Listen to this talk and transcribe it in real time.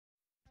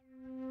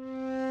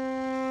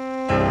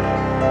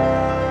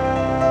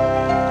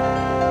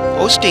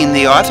Hosting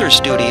the Author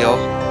Studio,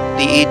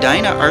 the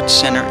Edina Arts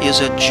Center is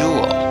a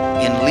jewel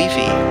in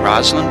leafy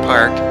Roslyn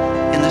Park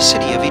in the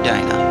city of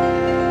Edina.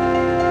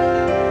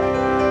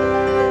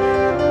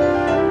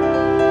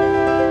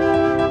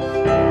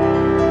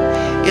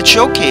 It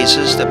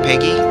showcases the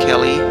Peggy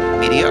Kelly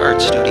Media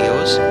Art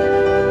Studios,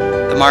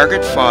 the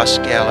Margaret Foss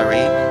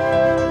Gallery,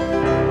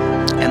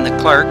 and the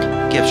Clark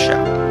Gift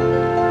Shop.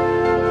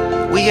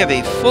 We have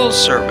a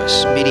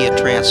full-service media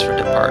transfer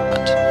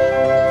department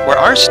where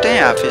our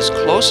staff is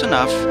close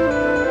enough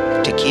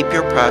to keep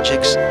your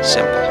projects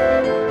simple.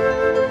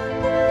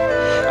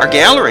 Our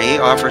gallery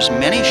offers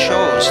many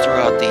shows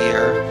throughout the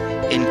year,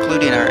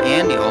 including our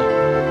annual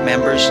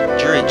Members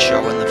Juried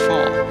Show in the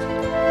fall.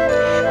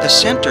 The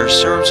center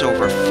serves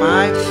over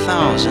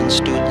 5,000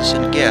 students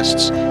and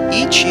guests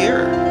each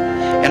year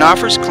and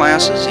offers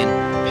classes in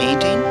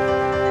painting,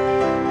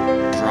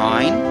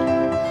 drawing,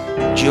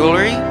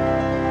 jewelry,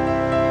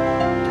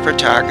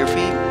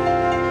 photography,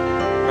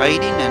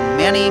 writing, and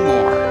many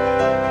more.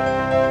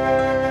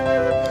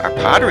 Our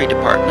pottery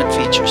department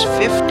features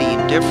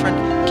 15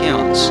 different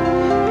kilns,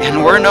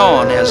 and we're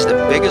known as the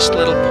biggest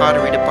little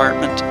pottery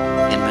department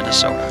in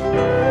Minnesota.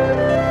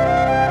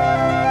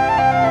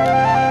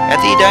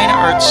 At the Edina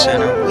Arts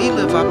Center, we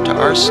live up to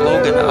our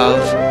slogan of,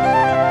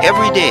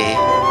 "Every day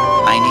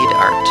I need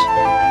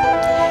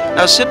art."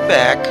 Now sit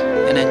back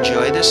and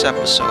enjoy this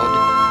episode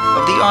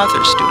of the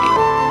Author Studio,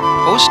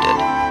 hosted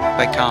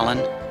by Colin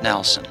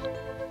Nelson.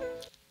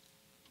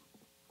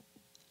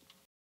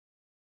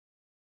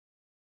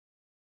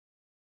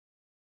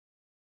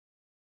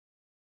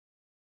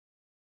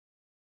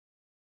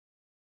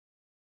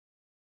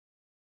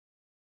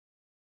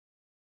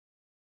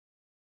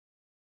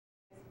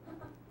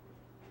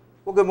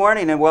 Well, good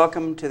morning and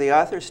welcome to the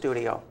Author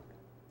Studio.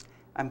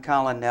 I'm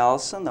Colin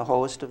Nelson, the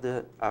host of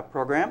the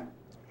program.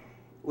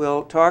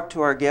 We'll talk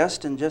to our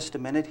guest in just a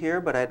minute here,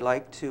 but I'd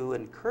like to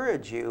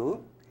encourage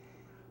you,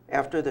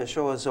 after the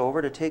show is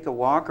over, to take a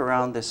walk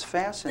around this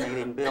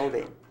fascinating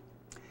building.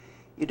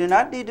 You do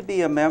not need to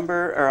be a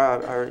member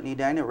or an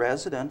Edina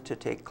resident to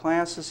take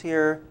classes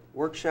here,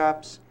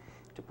 workshops,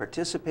 to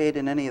participate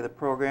in any of the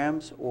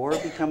programs, or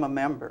become a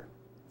member.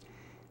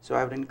 So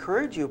I would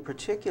encourage you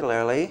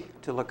particularly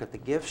to look at the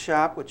gift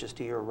shop, which is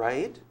to your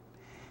right.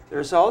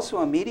 There's also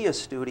a media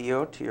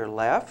studio to your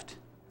left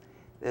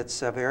that's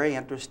very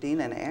interesting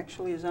and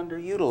actually is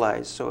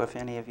underutilized. So if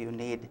any of you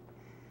need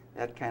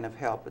that kind of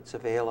help, it's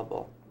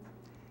available.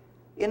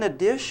 In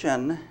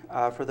addition,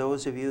 for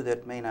those of you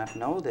that may not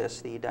know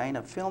this, the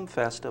Edina Film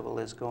Festival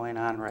is going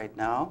on right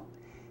now.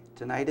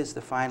 Tonight is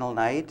the final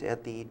night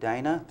at the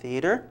Edina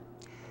Theater.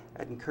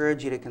 I'd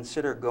encourage you to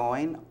consider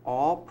going.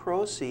 All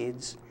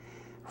proceeds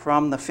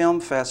from the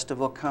film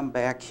festival come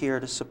back here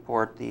to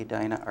support the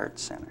Edina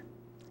Arts Center.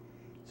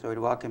 So we'd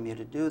welcome you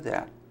to do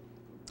that.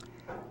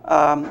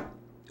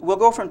 We'll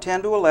go from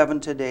 10 to 11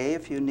 today.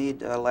 If you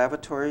need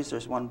lavatories,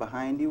 there's one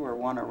behind you or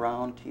one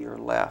around to your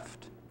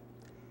left.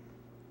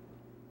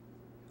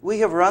 We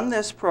have run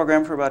this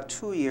program for about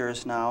 2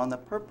 years now, and the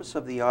purpose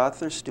of the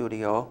Author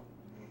Studio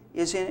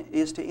is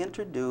to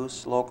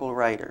introduce local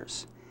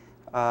writers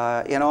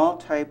in all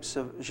types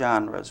of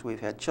genres.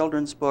 We've had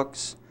children's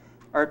books,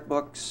 art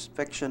books,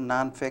 fiction,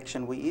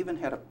 nonfiction. We even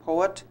had a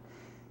poet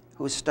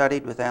who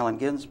studied with Allen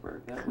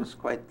Ginsberg. That was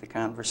quite the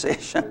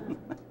conversation.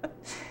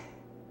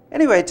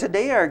 Anyway,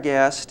 today our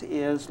guest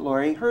is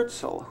Laurie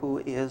Hertzel, who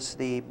is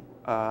the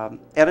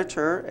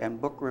editor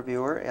and book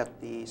reviewer at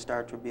the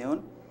Star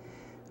Tribune.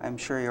 I'm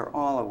sure you're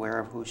all aware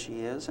of who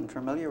she is and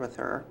familiar with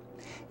her.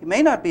 You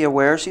may not be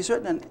aware, she's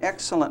written an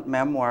excellent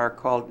memoir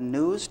called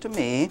News to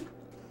Me,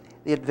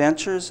 The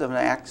Adventures of an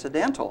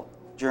Accidental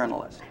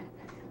Journalist.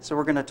 So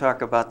we're going to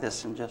talk about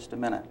this in just a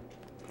minute.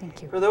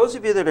 Thank you. For those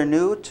of you that are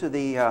new to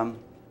the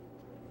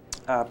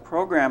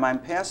program, I'm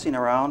passing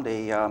around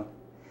a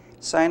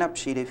sign-up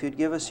sheet. If you'd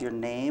give us your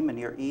name and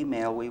your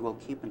email, we will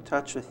keep in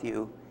touch with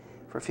you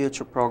for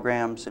future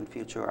programs and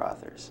future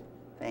authors.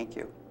 Thank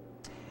you.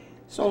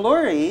 So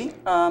Laurie,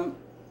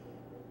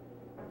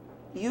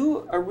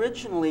 you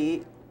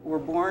originally were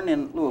born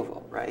in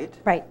Louisville, right?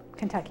 Right,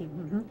 Kentucky.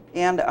 Mm-hmm.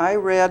 And I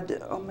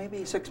read,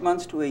 maybe 6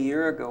 months to a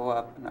year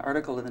ago, an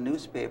article in the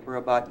newspaper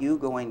about you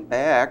going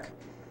back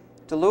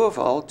to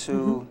Louisville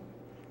to,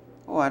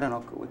 I don't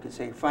know, we could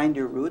say find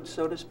your roots,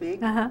 so to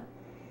speak. Uh-huh.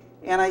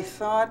 And I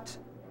thought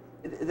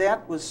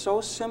that was so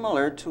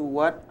similar to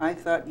what I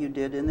thought you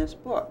did in this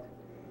book.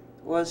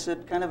 Was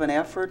it kind of an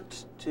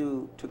effort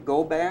to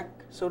go back,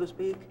 so to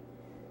speak,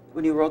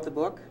 when you wrote the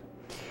book?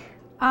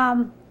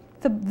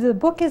 The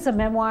book is a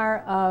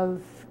memoir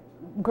of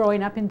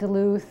growing up in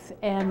Duluth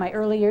and my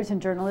early years in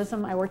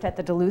journalism. I worked at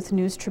the Duluth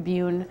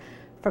News-Tribune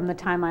from the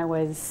time I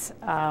was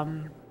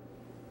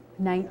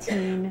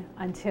 19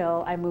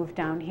 until I moved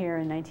down here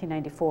in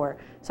 1994.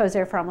 So I was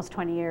there for almost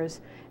 20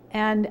 years.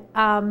 And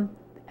a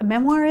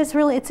memoir is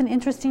really, it's an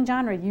interesting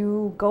genre.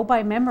 You go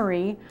by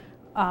memory,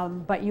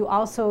 but you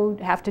also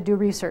have to do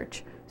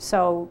research.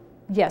 So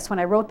yes, when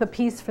I wrote the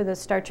piece for the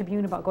Star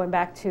Tribune about going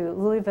back to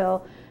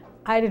Louisville,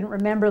 I didn't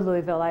remember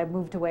Louisville. I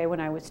moved away when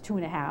I was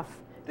 2.5.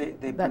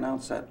 They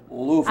pronounce that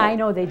Louisville. I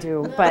know they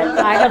do, but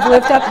I have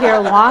lived up here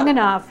long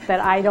enough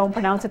that I don't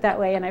pronounce it that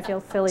way, and I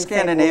feel silly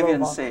saying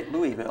Scandinavians say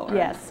Louisville, right?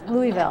 Yes,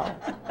 Louisville.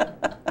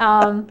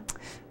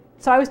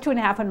 So I was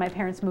 2.5 when my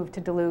parents moved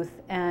to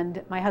Duluth,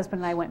 and my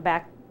husband and I went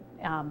back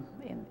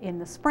in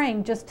the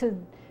spring just to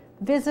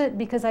visit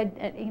because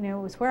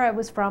it was where I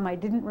was from. I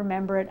didn't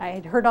remember it. I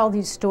had heard all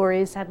these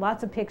stories, had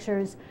lots of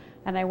pictures,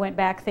 and I went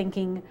back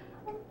thinking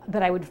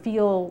that I would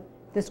feel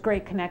this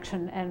great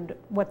connection. And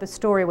what the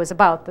story was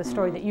about, the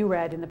story that you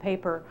read in the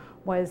paper,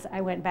 was I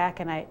went back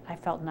and I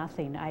felt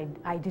nothing.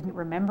 I didn't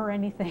remember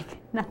anything.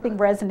 Nothing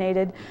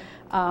resonated.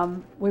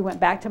 We went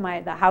back to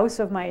the house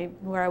of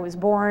where I was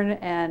born,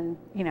 and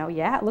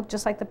yeah, it looked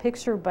just like the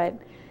picture, but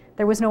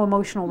there was no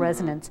emotional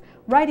resonance.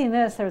 Writing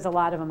this, there was a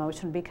lot of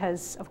emotion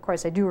because, of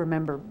course, I do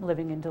remember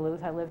living in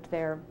Duluth. I lived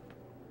there,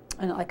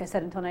 and like I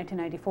said, until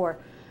 1994.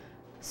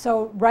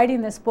 So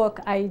writing this book,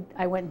 I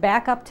went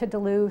back up to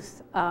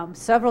Duluth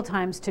several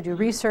times to do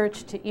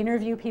research, to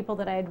interview people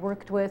that I had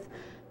worked with,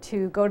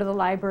 to go to the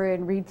library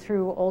and read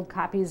through old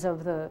copies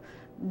of the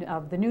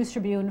News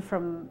Tribune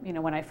from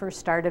when I first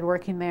started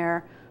working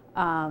there,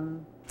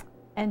 and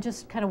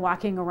just kind of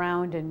walking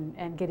around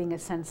and getting a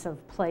sense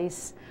of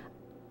place.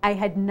 I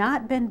had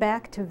not been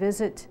back to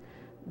visit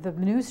the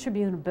News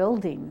Tribune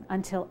building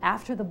until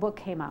after the book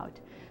came out.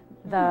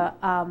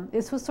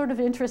 This was sort of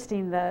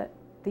interesting. The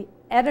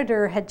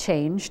editor had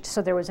changed,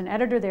 so there was an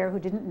editor there who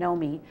didn't know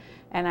me,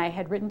 and I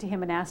had written to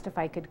him and asked if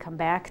I could come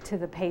back to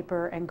the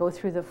paper and go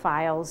through the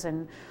files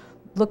and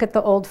look at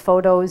the old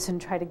photos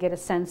and try to get a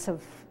sense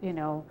of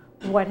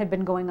what had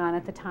been going on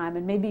at the time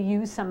and maybe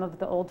use some of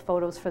the old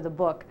photos for the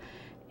book.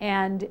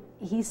 And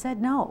he said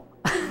no.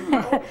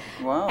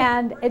 Wow.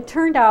 And it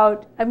turned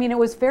out, it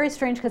was very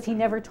strange because he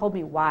never told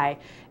me why.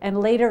 And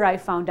later I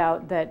found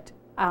out that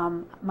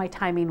my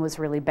timing was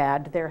really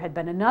bad. There had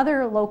been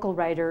another local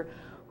writer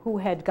who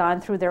had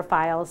gone through their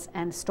files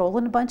and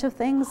stolen a bunch of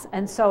things.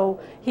 And so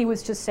he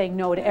was just saying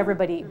no to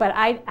everybody. But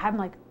I'm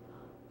like,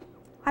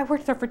 I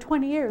worked there for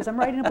 20 years. I'm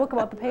writing a book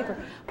about the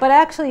paper. But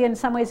actually, in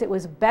some ways, it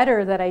was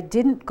better that I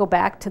didn't go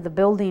back to the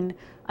building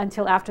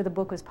until after the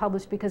book was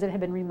published because it had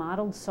been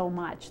remodeled so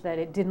much that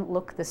it didn't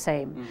look the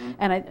same.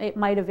 And it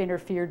might have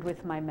interfered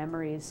with my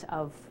memories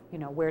of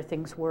where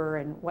things were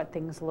and what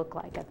things looked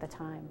like at the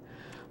time.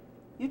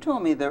 You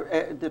told me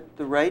the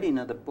writing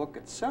of the book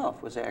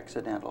itself was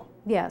accidental.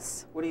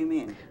 Yes. What do you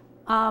mean?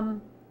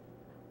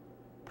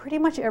 Pretty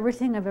much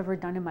everything I've ever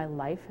done in my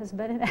life has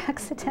been an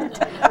accident.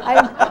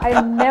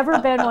 I've never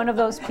been one of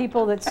those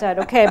people that said,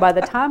 okay, by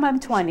the time I'm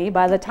 20,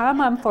 by the time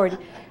I'm 40.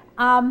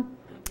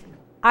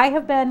 I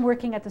have been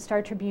working at the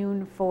Star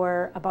Tribune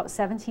for about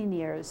 17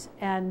 years,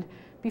 and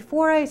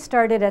before I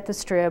started at the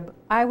Strib,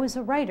 I was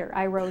a writer.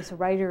 I was a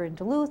writer in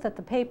Duluth at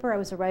the paper. I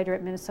was a writer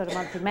at Minnesota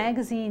Monthly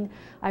Magazine.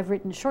 I've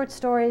written short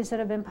stories that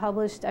have been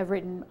published. I've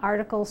written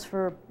articles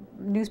for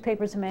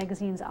newspapers and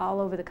magazines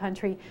all over the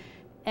country.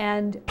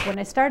 And when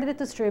I started at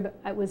the Strib,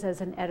 I was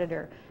as an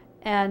editor.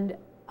 And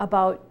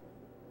about,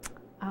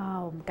 8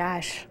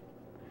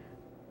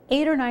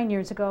 or 9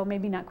 years ago,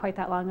 maybe not quite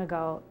that long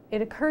ago,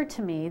 it occurred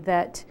to me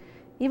that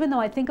even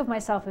though I think of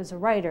myself as a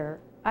writer,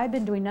 I've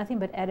been doing nothing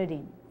but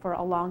editing for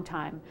a long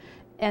time.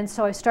 And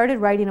so I started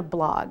writing a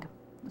blog.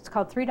 It's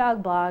called 3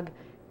 Dog Blog.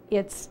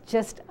 It's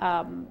just,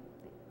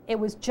 it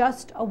was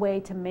just a way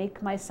to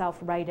make myself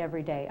write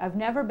every day. I've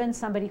never been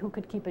somebody who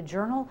could keep a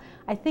journal.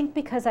 I think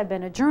because I've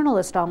been a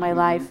journalist all my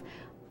life,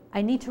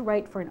 I need to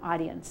write for an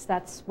audience.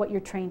 That's what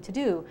you're trained to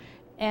do.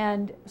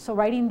 And so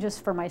writing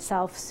just for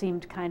myself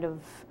seemed kind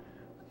of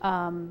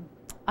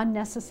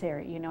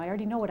unnecessary. I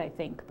already know what I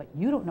think, but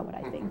you don't know what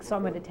I think, so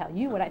I'm going to tell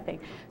you what I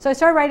think. So I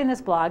started writing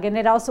this blog, and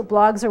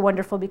blogs are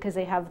wonderful because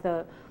they have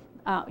the,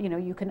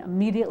 you can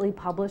immediately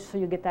publish, so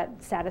you get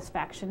that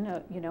satisfaction,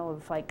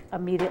 of like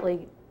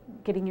immediately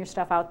getting your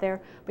stuff out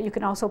there, but you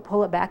can also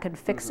pull it back and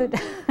fix it.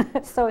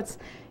 So it's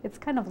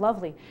kind of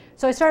lovely.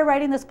 So I started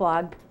writing this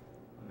blog,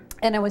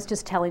 and I was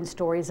just telling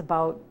stories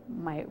about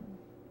my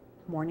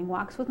morning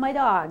walks with my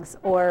dogs,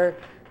 or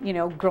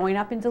growing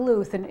up in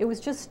Duluth, and it was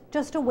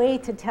just a way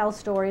to tell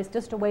stories,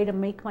 just a way to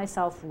make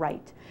myself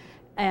write.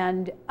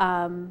 And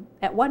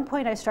at one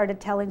point I started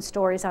telling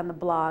stories on the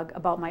blog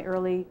about my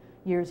early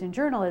years in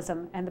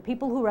journalism, and the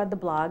people who read the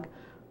blog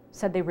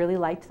said they really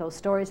liked those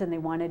stories and they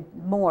wanted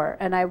more.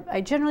 And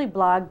I generally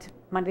blogged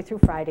Monday through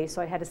Friday,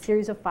 so I had a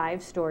series of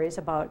 5 stories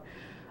about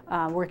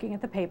working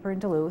at the paper in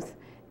Duluth.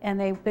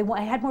 And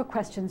I had more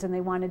questions and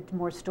they wanted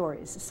more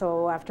stories.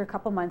 So after a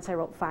couple months I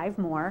wrote 5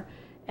 more.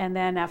 And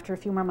then after a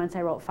few more months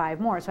I wrote 5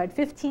 more. So I had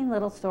 15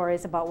 little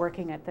stories about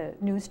working at the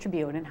News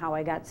Tribune and how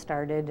I got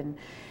started.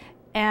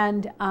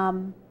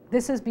 And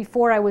this is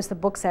before I was the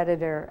books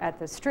editor at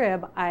the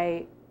Strib.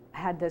 I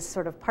had this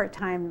sort of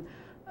part-time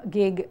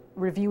gig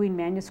reviewing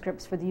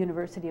manuscripts for the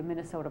University of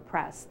Minnesota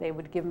Press. They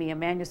would give me a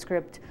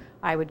manuscript,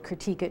 I would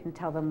critique it and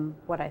tell them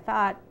what I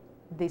thought.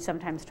 They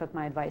sometimes took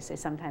my advice, they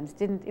sometimes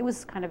didn't. It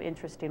was kind of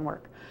interesting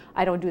work.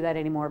 I don't do that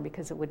anymore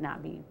because it would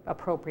not be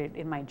appropriate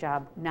in my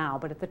job now,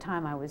 but at the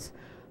time I was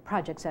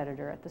projects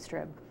editor at the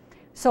Strib.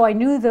 So I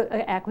knew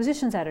the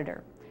acquisitions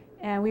editor.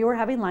 And we were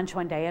having lunch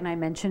one day, and I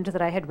mentioned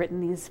that I had written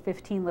these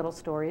 15 little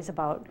stories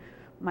about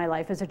my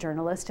life as a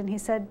journalist, and he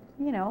said,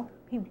 you know,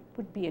 he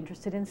would be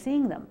interested in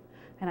seeing them.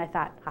 And I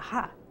thought,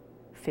 aha,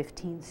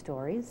 15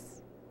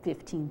 stories,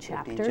 15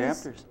 chapters. 15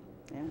 chapters.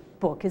 Yeah.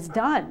 Book is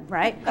done,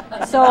 right?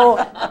 So,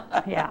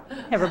 yeah,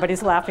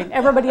 everybody's laughing.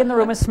 Everybody in the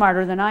room is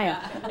smarter than I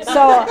am.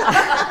 So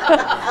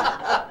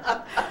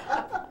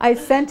I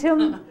sent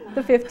him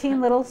the 15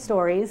 little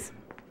stories,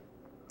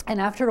 and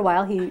after a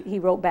while he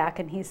wrote back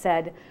and he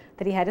said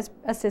that he had his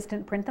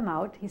assistant print them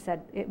out. He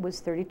said it was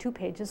 32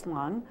 pages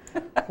long.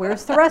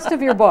 Where's the rest of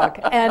your book?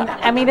 And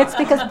I mean, it's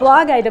because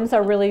blog items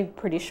are really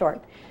pretty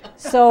short.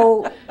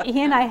 So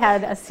he and I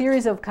had a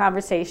series of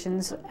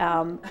conversations.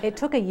 It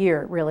took a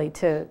year really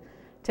to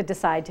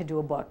decide to do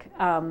a book.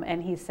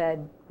 And he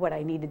said what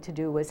I needed to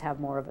do was have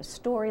more of a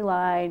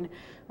storyline.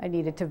 I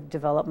needed to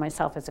develop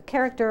myself as a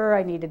character.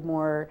 I needed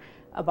more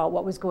about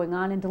what was going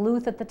on in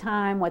Duluth at the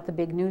time, what the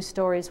big news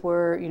stories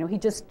were. You know, he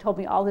just told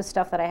me all this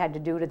stuff that I had to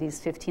do to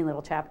these 15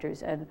 little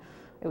chapters, and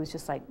it was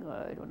just like,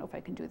 I don't know if I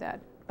can do that.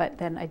 But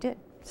then I did.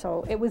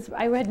 So it was,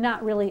 I had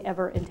not really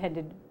ever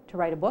intended to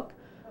write a book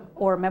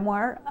or a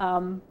memoir,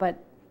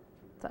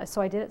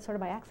 so I did it sort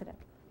of by accident.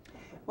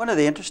 One of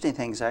the interesting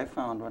things I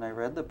found when I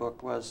read the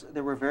book was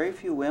there were very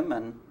few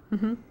women,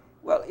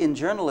 well, in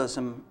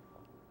journalism,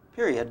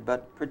 period,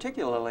 but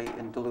particularly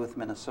in Duluth,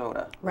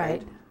 Minnesota.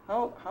 Right.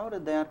 How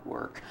did that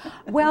work?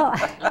 Well,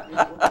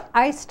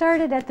 I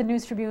started at the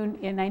News Tribune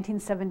in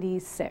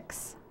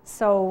 1976.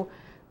 So,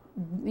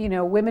 you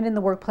know, women in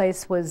the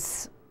workplace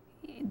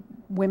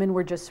women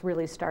were just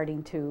really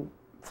starting to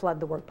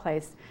flood the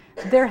workplace.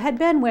 There had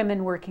been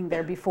women working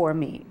there before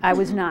me. I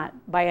was not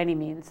by any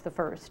means the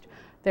first.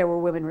 There were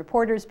women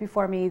reporters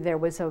before me. There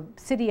was a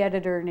city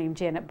editor named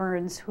Janet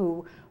Burns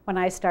who, when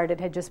I started,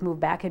 had just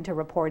moved back into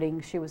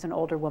reporting. She was an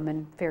older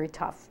woman, very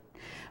tough.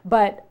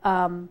 But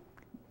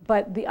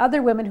the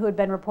other women who had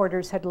been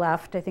reporters had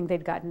left. I think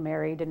they'd gotten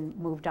married and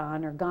moved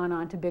on or gone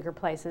on to bigger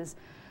places.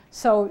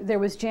 So there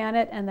was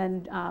Janet, and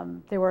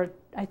then there were,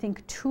 I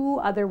think, 2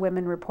 other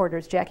women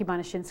reporters, Jackie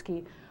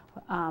Bonashinsky,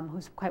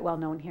 who's quite well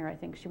known here. I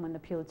think she won the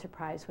Pulitzer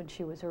Prize when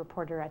she was a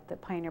reporter at the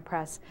Pioneer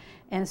Press,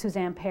 and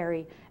Suzanne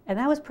Perry. And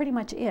that was pretty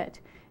much it.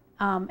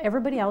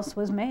 Everybody else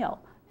was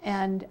male.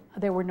 And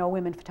there were no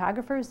women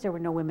photographers, there were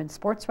no women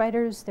sports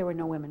writers, there were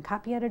no women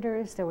copy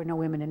editors, there were no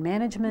women in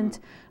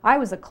management. I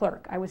was a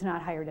clerk. I was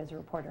not hired as a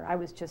reporter. I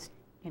was just,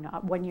 you know,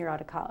 1 year out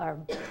of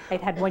college.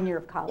 I'd had 1 year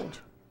of college.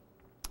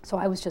 So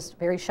I was just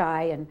very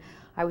shy, and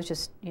I was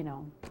just, you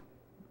know,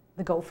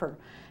 the gopher.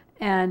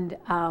 And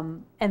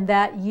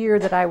that year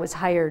that I was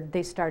hired,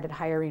 they started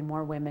hiring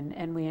more women,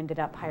 and we ended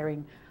up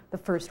hiring the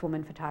first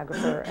woman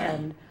photographer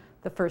and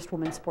the first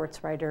woman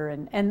sports writer.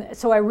 And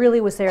so I really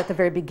was there at the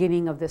very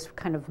beginning of this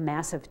kind of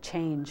massive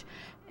change.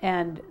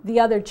 And the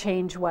other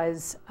change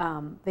was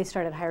they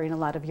started hiring a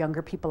lot of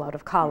younger people out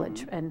of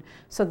college. And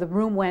so the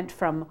room went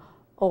from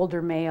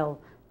older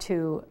male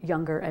to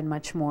younger and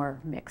much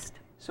more mixed.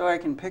 So I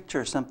can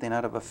picture something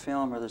out of a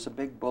film where there's a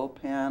big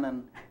bullpen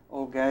and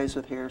old guys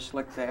with hair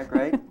slicked back,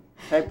 right?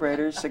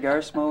 Typewriters, cigar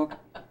smoke.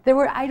 There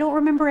were, I don't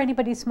remember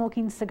anybody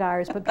smoking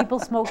cigars, but people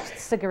smoked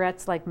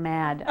cigarettes like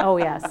mad. Oh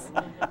yes,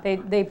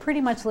 they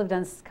pretty much lived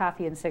on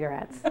coffee and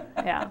cigarettes.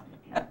 Yeah,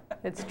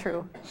 it's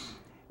true.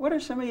 What are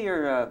some of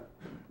your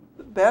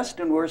best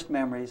and worst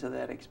memories of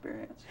that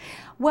experience?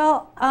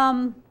 Well,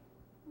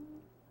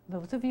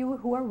 those of you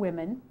who are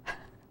women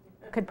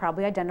could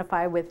probably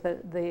identify with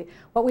the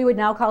what we would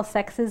now call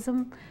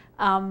sexism.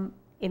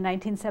 In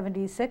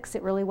 1976,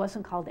 it really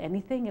wasn't called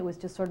anything. It was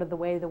just sort of the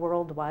way the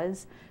world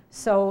was.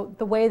 So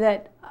the way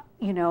that,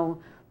 you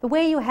know, the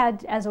way you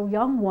had, as a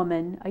young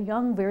woman, a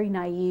young, very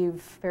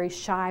naive, very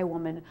shy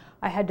woman,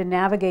 I had to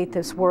navigate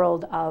this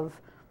world of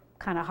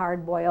kind of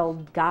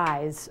hard-boiled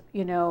guys.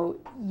 You know,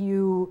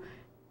 you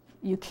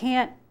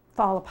can't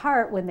fall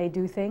apart when they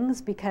do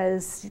things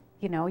because,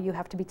 you know, you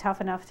have to be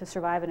tough enough to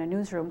survive in a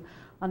newsroom.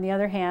 On the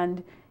other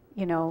hand,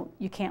 you know,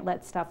 you can't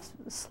let stuff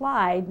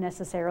slide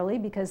necessarily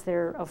because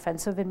they're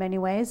offensive in many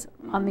ways.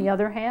 On the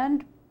other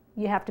hand,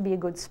 you have to be a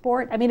good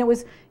sport. I mean, it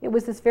was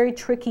this very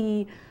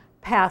tricky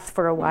path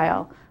for a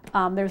while.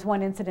 There's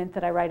one incident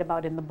that I write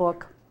about in the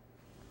book.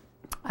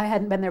 I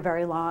hadn't been there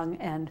very long,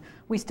 and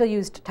we still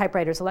used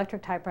typewriters,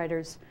 electric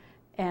typewriters,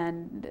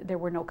 and there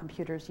were no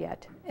computers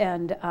yet.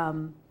 And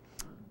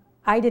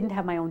I didn't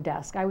have my own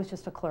desk. I was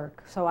just a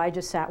clerk, so I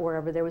just sat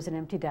wherever there was an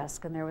empty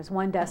desk. And there was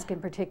one desk in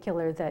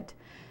particular that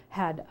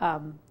had,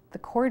 the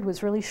cord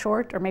was really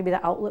short, or maybe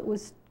the outlet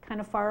was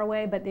kind of far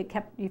away, but it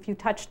kept, if you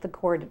touched the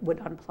cord, it would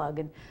unplug,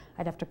 and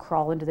I'd have to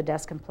crawl into the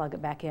desk and plug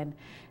it back in.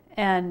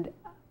 And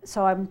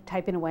so I'm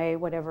typing away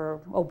whatever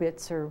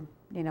obits or,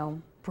 you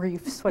know,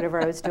 briefs, whatever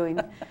I was doing.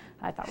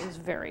 I thought it was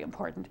very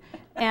important.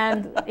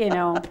 And, you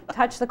know,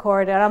 touched the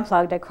cord, it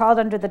unplugged, I crawled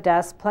under the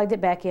desk, plugged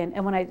it back in,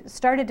 and when I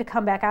started to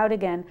come back out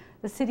again,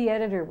 the city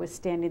editor was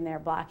standing there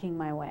blocking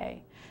my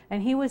way.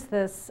 And he was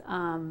this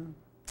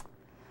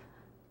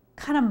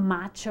kind of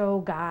macho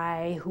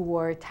guy who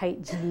wore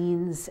tight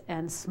jeans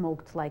and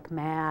smoked like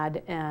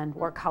mad and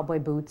wore cowboy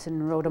boots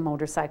and rode a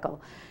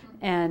motorcycle.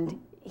 And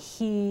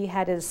he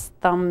had his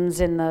thumbs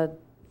in the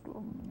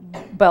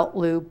belt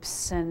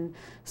loops and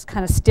was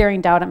kind of staring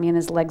down at me, and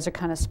his legs are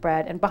kind of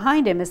spread. And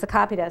behind him is the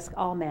copy desk,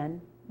 all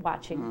men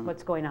watching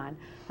what's going on.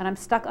 And I'm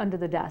stuck under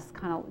the desk,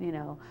 kind of, you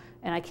know,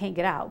 and I can't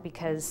get out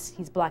because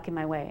he's blocking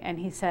my way. And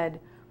he said,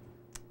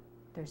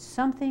 "There's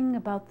something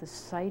about the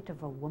sight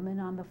of a woman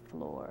on the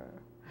floor."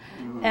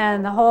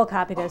 And the whole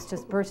copy desk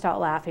just burst out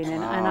laughing.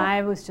 And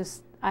I was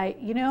just,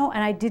 you know,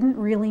 and I didn't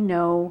really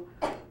know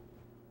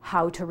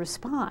how to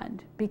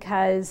respond,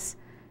 because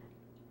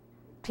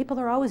people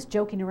are always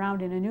joking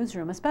around in a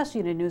newsroom,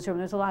 especially in a newsroom.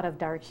 There's a lot of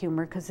dark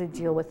humor because they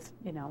deal with,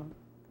 you know,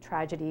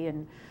 tragedy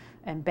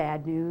and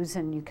bad news,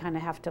 and you kind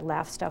of have to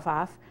laugh stuff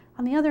off.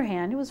 On the other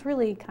hand, it was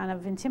really kind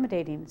of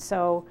intimidating.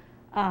 So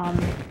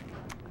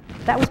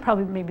that was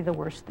probably maybe the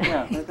worst thing.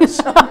 Yeah, that's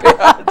so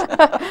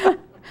bad.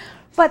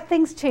 But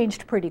things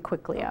changed pretty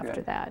quickly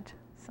after that.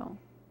 So,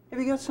 have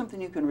you got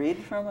something you can read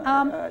from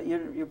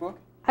your book?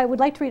 I would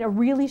like to read a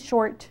really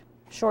short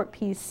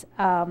piece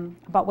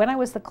about when I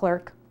was the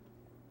clerk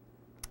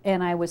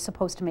and I was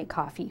supposed to make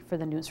coffee for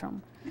the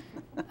newsroom.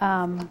 Which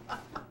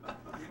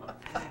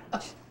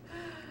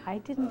I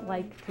didn't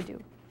like to do.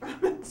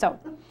 So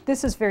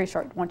this is very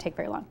short, won't take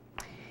very long.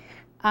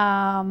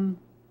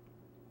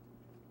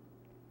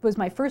 It was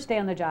my first day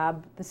on the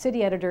job. The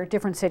city editor,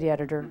 different city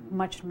editor,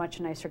 much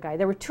nicer guy.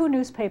 There were two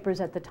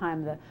newspapers at the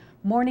time, the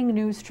Morning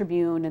News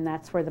Tribune, and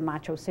that's where the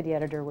macho city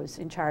editor was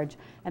in charge,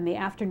 and the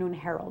Afternoon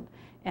Herald.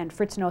 And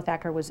Fritz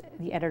Nothacker was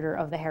the editor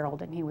of the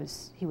Herald, and he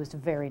was a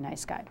very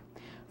nice guy.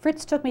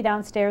 Fritz took me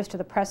downstairs to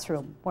the press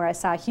room, where I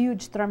saw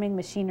huge thrumming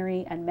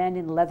machinery and men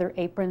in leather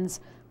aprons,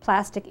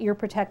 plastic ear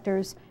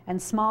protectors,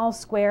 and small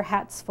square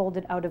hats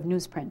folded out of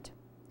newsprint.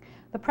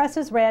 The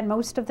presses ran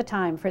most of the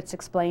time, Fritz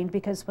explained,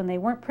 because when they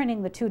weren't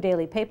printing the two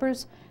daily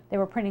papers, they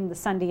were printing the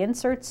Sunday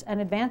inserts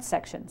and advance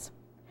sections.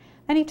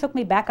 Then he took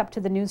me back up to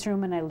the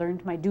newsroom, and I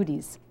learned my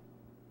duties: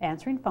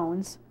 answering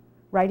phones,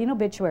 writing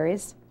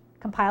obituaries,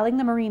 compiling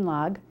the marine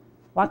log,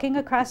 walking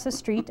across the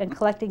street and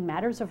collecting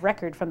matters of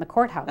record from the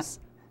courthouse.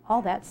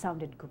 All that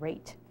sounded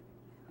great.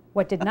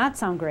 What did not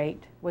sound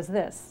great was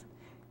this: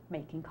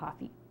 making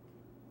coffee.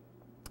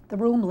 The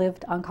room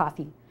lived on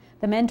coffee.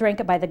 The men drank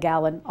it by the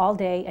gallon all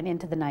day and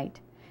into the night,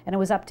 and it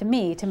was up to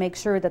me to make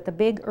sure that the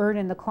big urn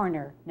in the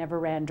corner never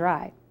ran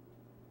dry.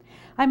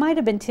 I might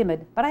have been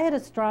timid, but I had a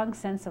strong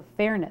sense of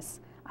fairness.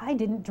 I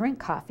didn't drink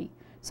coffee,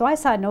 so I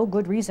saw no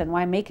good reason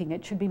why making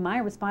it should be my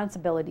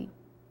responsibility.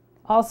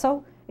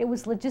 Also, it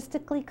was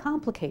logistically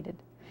complicated.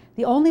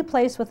 The only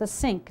place with a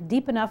sink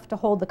deep enough to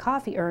hold the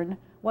coffee urn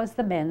was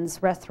the men's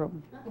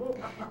restroom.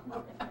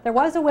 There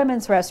was a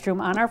women's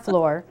restroom on our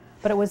floor,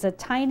 but it was a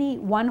tiny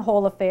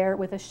one-hole affair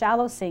with a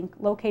shallow sink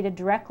located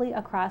directly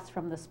across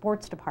from the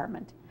sports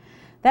department.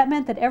 That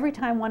meant that every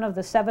time one of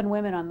the 7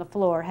 women on the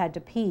floor had to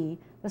pee,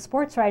 the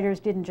sports writers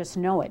didn't just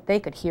know it,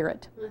 they could hear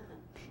it.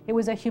 It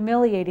was a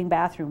humiliating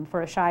bathroom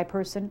for a shy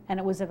person,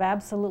 and it was of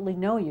absolutely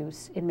no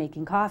use in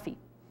making coffee.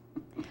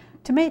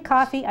 To make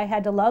coffee, I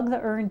had to lug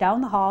the urn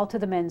down the hall to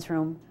the men's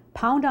room,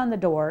 pound on the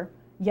door,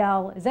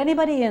 yell, "Is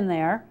anybody in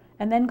there?"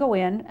 and then go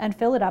in and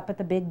fill it up at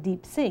the big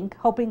deep sink,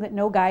 hoping that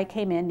no guy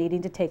came in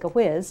needing to take a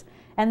whiz,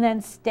 and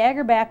then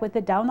stagger back with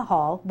it down the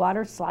hall,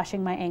 water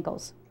sloshing my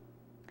ankles.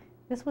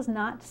 This was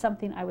not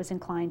something I was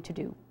inclined to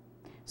do,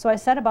 so I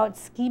set about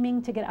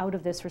scheming to get out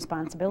of this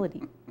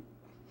responsibility.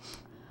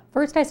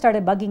 First, I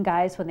started bugging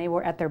guys when they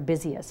were at their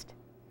busiest.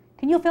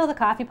 "Can you fill the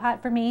coffee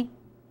pot for me?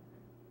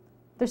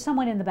 There's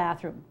someone in the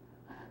bathroom."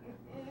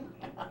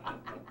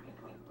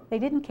 They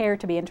didn't care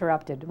to be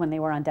interrupted when they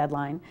were on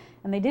deadline,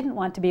 and they didn't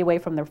want to be away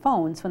from their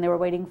phones when they were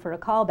waiting for a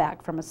call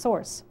back from a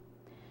source.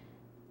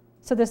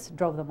 So this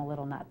drove them a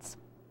little nuts.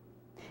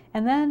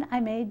 And then I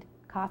made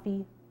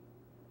coffee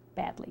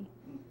badly,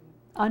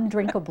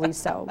 undrinkably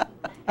so.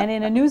 And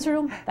in a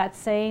newsroom, that's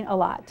saying a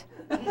lot.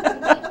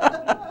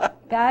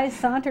 Guys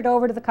sauntered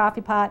over to the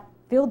coffee pot,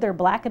 filled their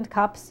blackened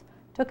cups,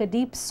 took a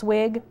deep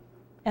swig,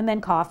 and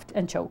then coughed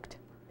and choked.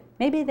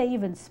 Maybe they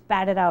even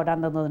spat it out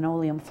on the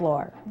linoleum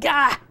floor.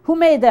 "Gah! Who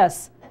made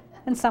this?"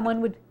 And someone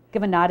would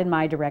give a nod in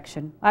my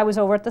direction. I was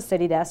over at the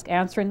city desk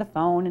answering the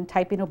phone and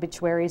typing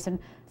obituaries and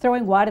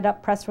throwing wadded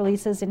up press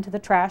releases into the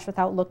trash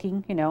without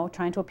looking, you know,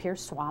 trying to appear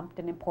swamped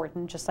and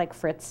important, just like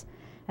Fritz.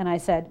 And I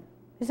said,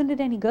 "Isn't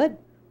it any good?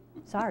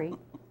 Sorry,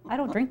 I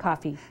don't drink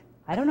coffee.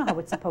 I don't know how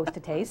it's supposed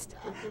to taste."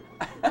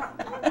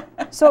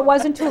 So it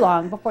wasn't too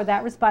long before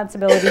that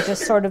responsibility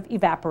just sort of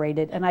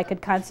evaporated and I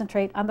could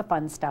concentrate on the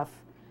fun stuff.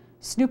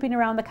 Snooping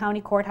around the county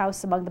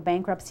courthouse among the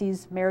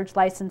bankruptcies, marriage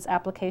license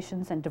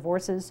applications, and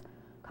divorces,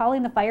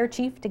 calling the fire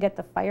chief to get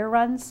the fire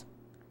runs.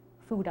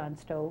 Food on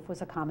stove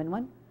was a common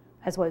one,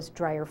 as was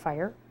dryer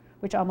fire,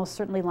 which almost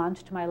certainly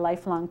launched my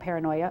lifelong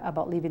paranoia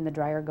about leaving the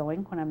dryer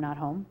going when I'm not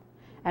home,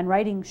 and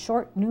writing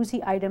short,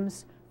 newsy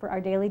items for our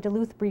daily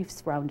Duluth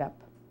Briefs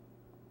roundup.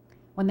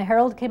 When the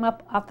Herald came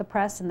up off the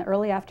press in the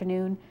early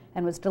afternoon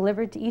and was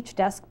delivered to each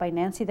desk by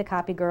Nancy the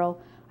copy girl,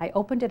 I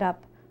opened it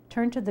up,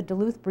 turned to the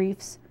Duluth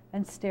briefs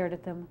and stared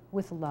at them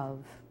with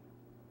love.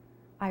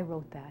 I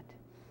wrote that.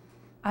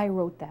 I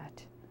wrote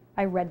that.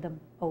 I read them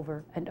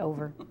over and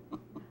over.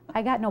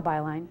 I got no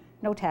byline,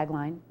 no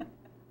tagline.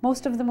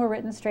 Most of them were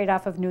written straight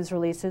off of news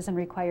releases and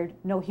required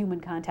no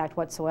human contact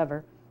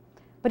whatsoever.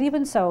 But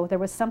even so, there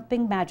was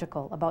something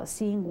magical about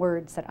seeing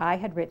words that I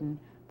had written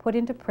put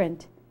into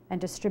print and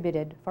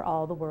distributed for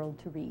all the world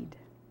to read.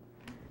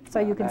 So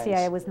you can see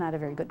I was not a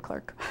very good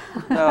clerk.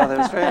 No, that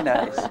was very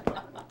nice.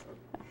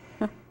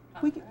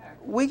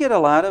 We get a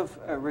lot of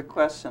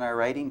requests in our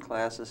writing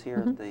classes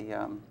here at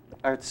the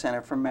Arts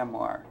Center for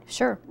memoir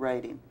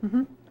writing.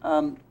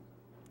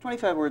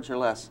 25 words or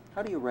less.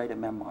 How do you write a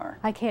memoir?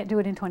 I can't do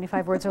it in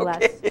 25 words or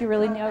less. Do you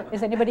really know?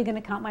 Is anybody going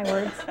to count my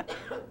words?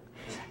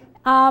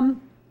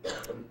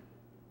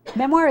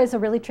 Memoir is a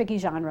really tricky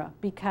genre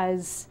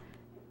because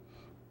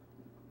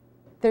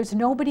there's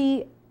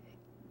nobody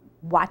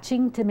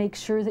watching to make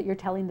sure that you're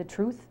telling the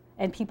truth,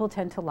 and people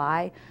tend to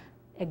lie,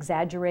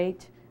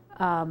 exaggerate.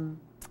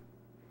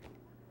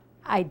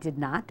 I did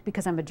not,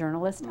 because I'm a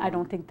journalist. I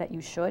don't think that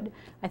you should.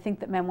 I think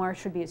that memoir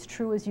should be as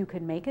true as you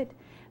can make it.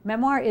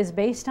 Memoir is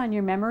based on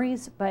your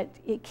memories, but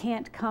it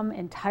can't come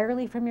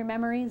entirely from your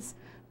memories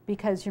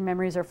because your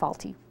memories are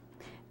faulty.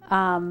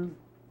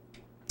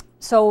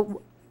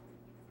 So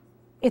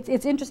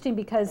it's interesting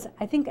because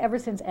I think ever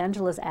since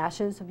Angela's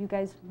Ashes, have you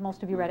guys,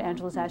 most of you read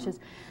Angela's Ashes?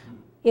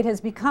 It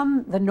has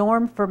become the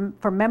norm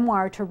for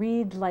memoir to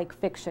read like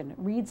fiction. It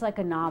reads like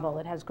a novel.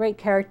 It has great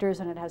characters,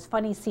 and it has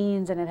funny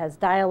scenes, and it has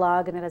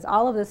dialogue, and it has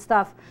all of this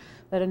stuff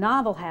that a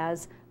novel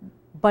has,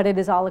 but it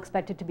is all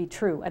expected to be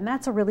true. And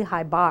that's a really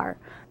high bar.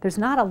 There's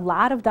not a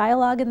lot of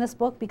dialogue in this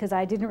book because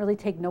I didn't really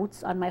take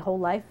notes on my whole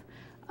life.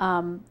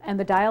 And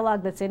the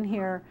dialogue that's in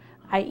here,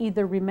 I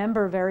either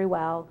remember very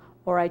well,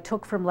 or I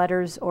took from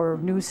letters or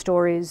news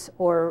stories,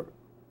 or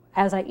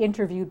as I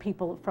interviewed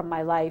people from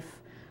my life,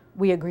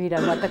 we agreed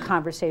on what the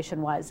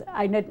conversation was.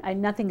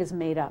 Nothing is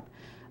made up.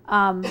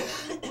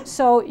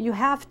 So you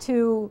have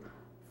to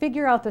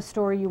figure out the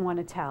story you want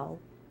to tell.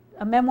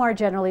 A memoir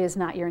generally is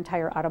not your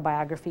entire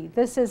autobiography.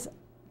 This is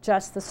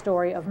just the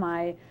story of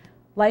my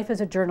life as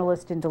a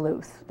journalist in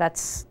Duluth.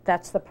 That's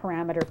the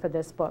parameter for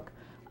this book.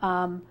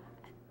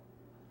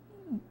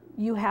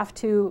 You have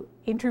to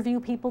interview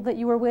people that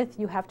you were with.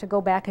 You have to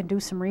go back and do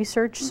some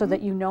research so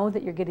that you know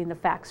that you're getting the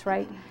facts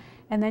right.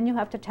 And then you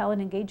have to tell an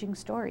engaging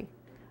story.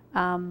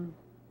 I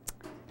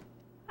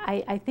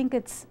think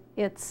it's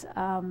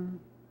the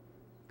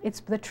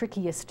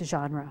trickiest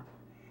genre.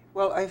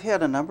 Well, I've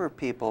had a number of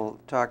people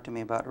talk to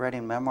me about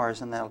writing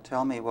memoirs, and they'll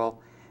tell me, well,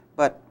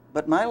 but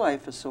my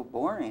life is so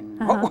boring.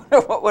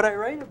 What would I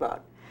write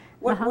about?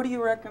 What do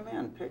you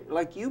recommend?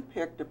 Like you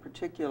picked a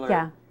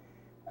particular.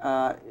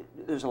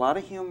 There's a lot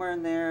of humor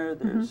in there.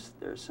 There's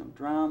some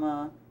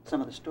drama.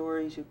 Some of the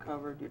stories you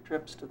covered, your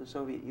trips to the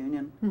Soviet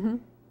Union.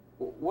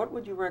 What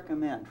would you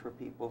recommend for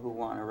people who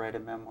want to write a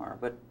memoir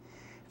but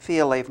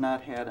feel they've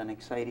not had an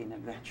exciting,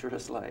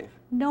 adventurous life?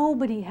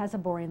 Nobody has a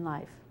boring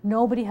life.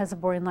 Nobody has a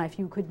boring life.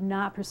 You could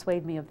not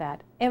persuade me of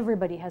that.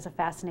 Everybody has a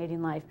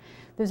fascinating life.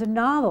 There's a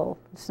novel,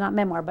 it's not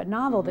memoir, but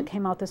novel that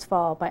came out this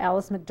fall by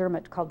Alice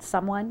McDermott called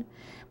Someone,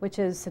 which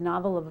is a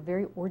novel of a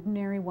very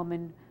ordinary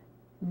woman.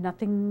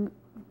 Nothing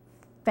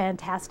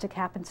fantastic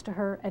happens to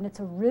her, and it's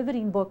a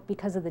riveting book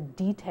because of the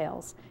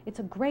details. It's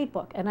a great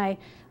book, and I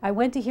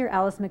went to hear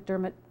Alice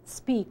McDermott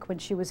speak when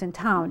she was in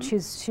town.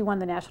 She won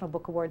the National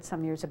Book Award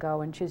some years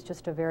ago, and she's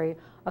just a very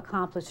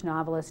accomplished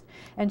novelist.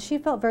 And she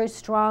felt very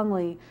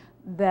strongly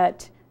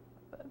that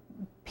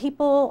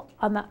people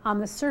on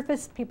the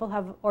surface, people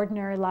have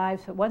ordinary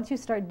lives, but once you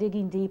start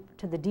digging deep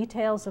to the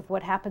details of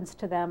what happens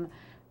to them,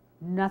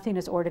 nothing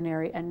is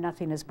ordinary and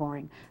nothing is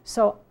boring.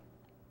 So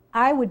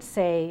I would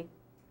say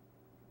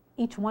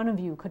each one of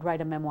you could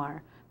write a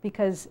memoir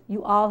because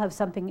you all have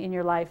something in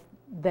your life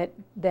that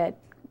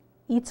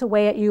eats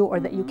away at you, or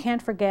that you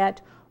can't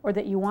forget, or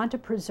that you want to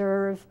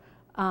preserve.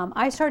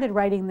 I started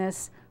writing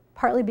this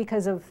partly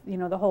because of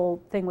the whole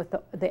thing with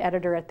the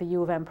editor at the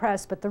U of M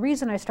Press, but the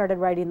reason I started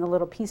writing the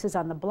little pieces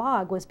on the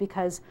blog was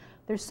because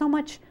there's so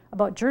much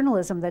about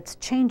journalism that's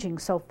changing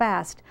so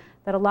fast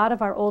that a lot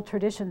of our old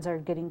traditions are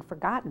getting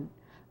forgotten.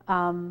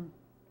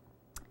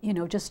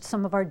 Just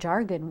some of our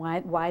jargon,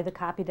 why the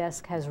copy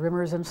desk has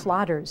rimmers and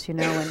slotters,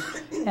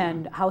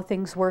 and how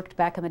things worked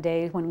back in the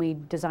day when we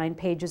designed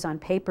pages on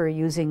paper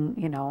using,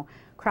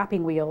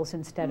 cropping wheels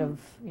instead of,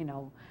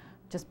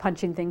 just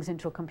punching things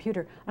into a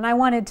computer. And I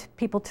wanted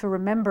people to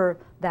remember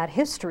that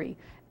history.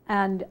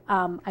 And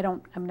I'm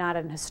not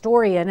an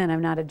historian, and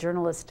I'm not a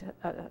journalist,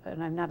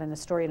 and I'm not an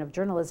historian of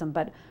journalism,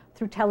 but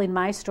through telling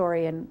my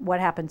story and what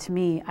happened to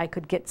me, I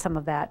could get some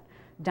of that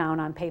down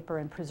on paper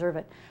and preserve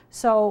it.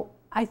 So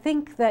I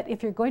think that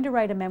if you're going to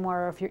write a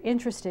memoir, or if you're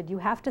interested, you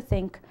have to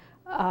think,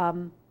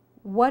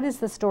 what is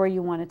the story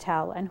you want to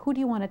tell, and who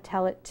do you want to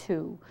tell it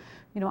to?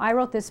 I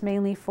wrote this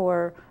mainly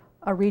for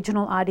a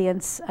regional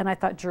audience, and I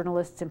thought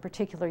journalists, in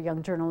particular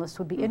young journalists,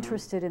 would be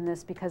interested in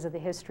this because of the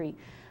history.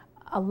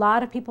 A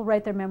lot of people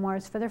write their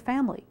memoirs for their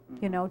family.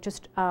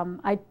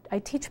 I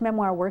teach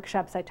memoir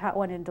workshops. I taught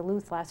one in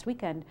Duluth last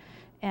weekend,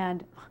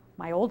 And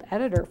my old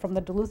editor from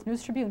the Duluth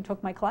News Tribune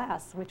took my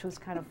class, which was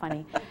kind of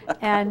funny.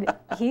 And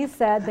he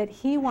said that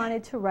he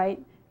wanted to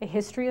write a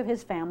history of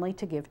his family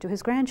to give to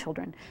his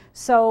grandchildren.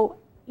 So,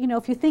 you know,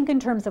 if you think in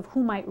terms of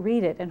who might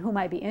read it and who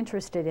might be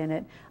interested in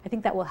it, I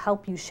think that will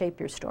help you shape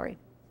your story.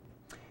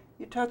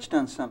 You touched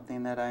on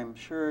something that I'm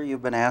sure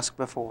you've been asked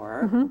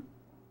before.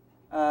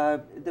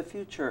 The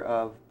future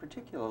of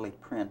particularly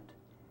print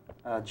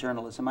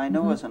journalism. I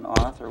know as an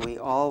author we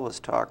always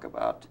talk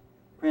about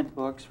print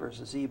books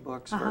versus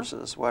e-books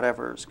versus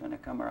whatever is going to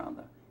come around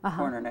the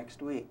corner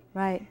next week.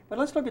 Right. But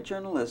let's look at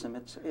journalism.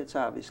 It's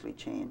obviously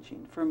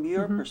changing. From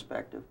your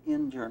perspective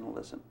in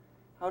journalism,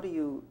 how do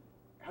you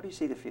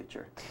see the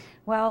future?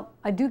 Well,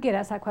 I do get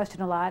asked that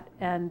question a lot,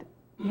 and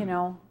you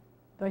know,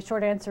 the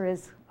short answer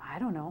is I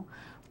don't know.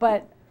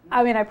 But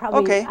I mean, I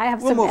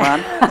have some. We'll move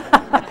on.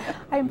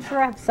 I'm sure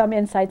I have some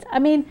insights. I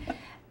mean,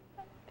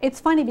 it's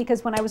funny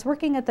because when I was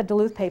working at the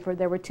Duluth paper,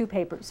 there were two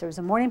papers. There was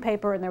a morning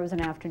paper and there was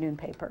an afternoon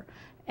paper.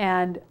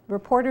 And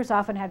reporters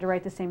often had to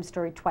write the same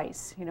story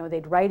twice. You know,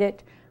 they'd write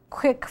it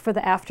quick for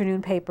the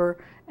afternoon paper,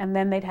 and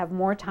then they'd have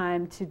more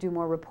time to do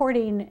more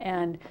reporting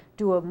and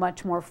do a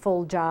much more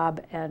full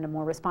job and a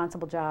more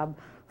responsible job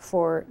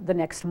for the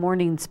next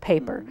morning's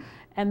paper.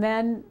 And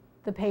then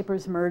the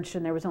papers merged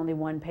and there was only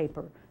one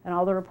paper. And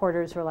all the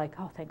reporters were like,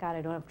 oh, thank God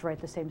I don't have to write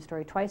the same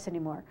story twice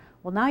anymore.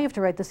 Well, now you have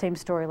to write the same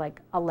story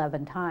like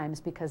 11 times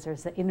because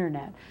there's the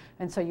internet.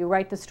 And so you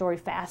write the story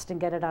fast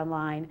and get it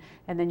online,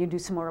 and then you do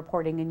some more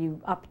reporting and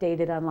you update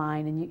it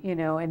online, and you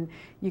know, and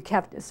you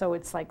kept, so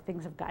it's like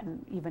things have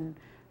gotten even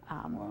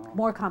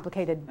more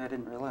complicated. I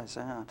didn't realize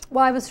that.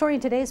 Well, I have a story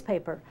in today's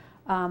paper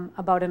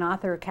about an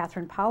author,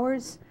 Catherine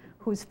Powers,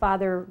 whose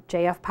father,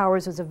 J.F.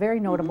 Powers, was a very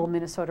notable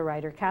Minnesota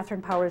writer.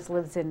 Catherine Powers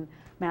lives in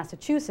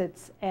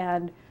Massachusetts,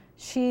 and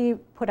she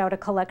put out a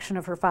collection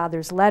of her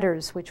father's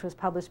letters, which was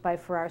published by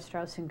Farrar,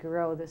 Straus and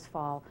Giroux this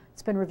fall.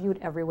 It's been reviewed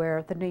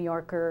everywhere, the New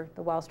Yorker,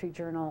 the Wall Street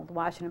Journal, the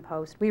Washington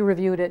Post. We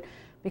reviewed it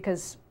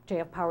because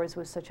J.F. Powers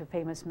was such a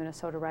famous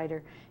Minnesota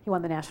writer. He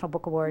won the National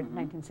Book Award in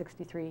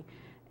 1963.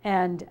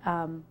 And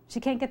she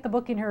can't get the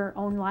book in her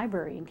own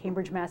library in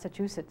Cambridge,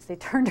 Massachusetts. They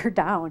turned her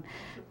down.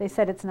 They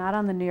said it's not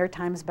on the New York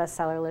Times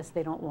bestseller list.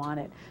 They don't want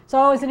it.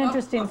 So it was an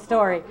interesting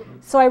story.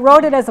 So I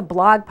wrote it as a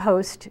blog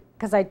post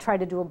because I try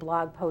to do a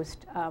blog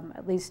post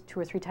at least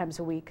 2 or 3 times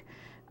a week,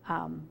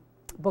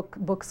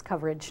 books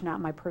coverage, not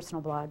my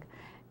personal blog.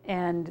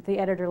 And the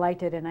editor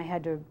liked it, and I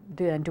had to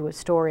do a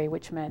story,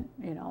 which meant,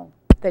 you know,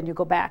 then you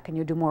go back and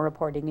you do more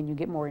reporting and you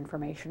get more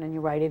information and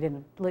you write it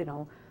in, you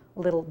know, a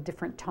little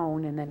different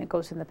tone, and then it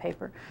goes in the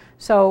paper.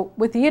 So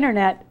with the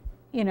internet,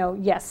 you know,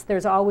 yes,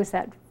 there's always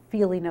that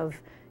feeling of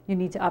you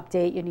need to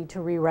update, you need to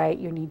rewrite,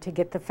 you need to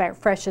get the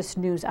freshest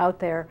news out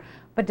there.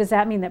 But does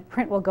that mean that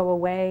print will go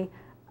away?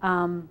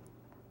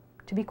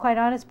 To be quite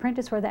honest, print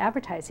is where the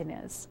advertising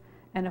is.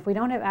 And if we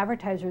don't have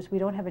advertisers, we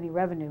don't have any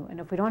revenue. And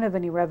if we don't have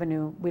any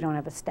revenue, we don't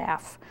have a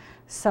staff.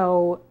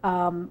 So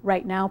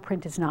right now,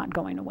 print is not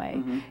going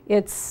away.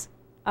 It's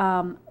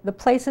the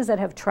places that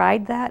have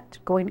tried that,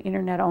 going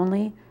internet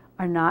only,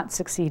 are not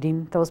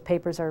succeeding. Those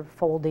papers are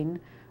folding.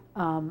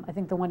 I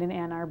think the one in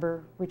Ann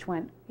Arbor, which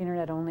went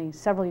internet only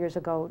several years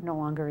ago, no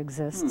longer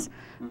exists.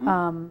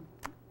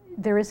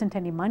 There isn't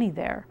any money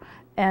there.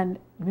 And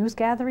news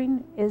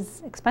gathering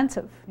is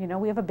expensive. You know,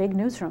 we have a big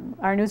newsroom.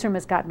 Our newsroom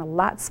has gotten a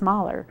lot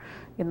smaller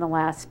in the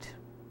last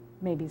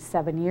maybe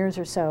 7 years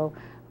or so,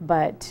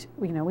 but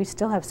you know, we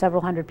still have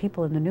several hundred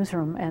people in the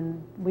newsroom,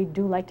 and we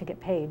do like to get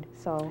paid.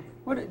 So,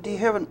 what do you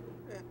have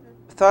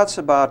thoughts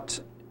about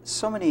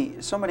so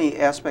many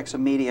aspects of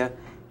media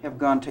have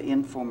gone to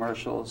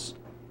infomercials,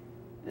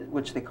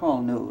 which they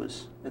call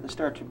news? The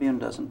Star Tribune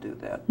doesn't do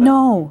that.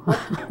 No,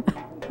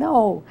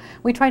 no.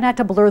 We try not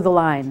to blur the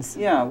lines.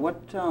 Yeah.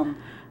 What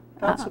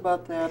thoughts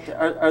about that?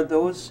 Are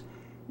those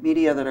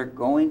media that are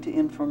going to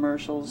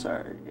infomercials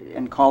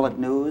and call it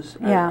news?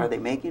 Are they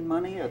making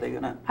money? Are they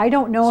going to I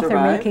don't know survive?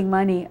 If they're making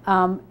money.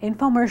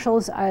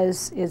 Infomercials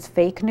is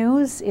fake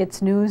news.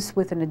 It's news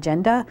with an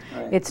agenda.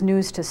 Right. It's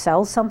news to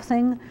sell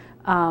something.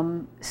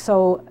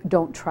 So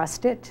don't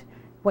trust it.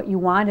 What you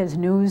want is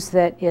news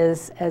that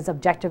is as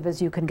objective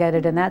as you can get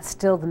it, and that's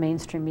still the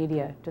mainstream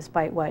media,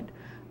 despite what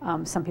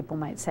some people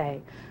might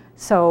say.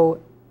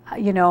 So,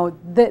 you know,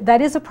 that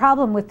is a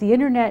problem with the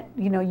internet.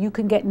 You know, you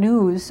can get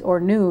news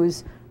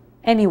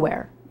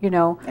anywhere, you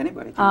know.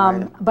 Anybody can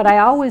write it. But I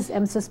always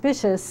am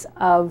suspicious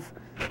of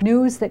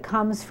news that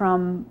comes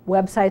from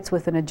websites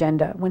with an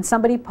agenda. When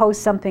somebody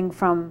posts something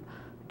from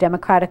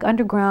Democratic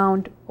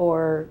Underground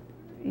or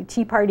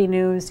Tea Party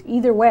news,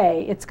 either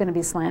way, it's going to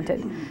be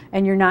slanted.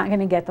 And you're not going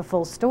to get the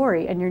full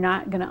story, and you're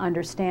not going to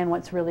understand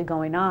what's really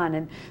going on.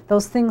 And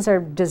those things are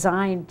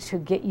designed to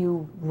get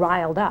you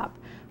riled up.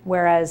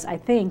 Whereas I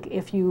think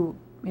if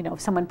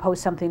if someone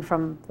posts something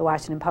from the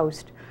Washington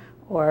Post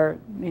or,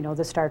 you know,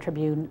 the Star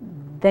Tribune,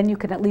 then you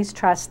can at least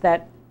trust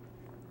that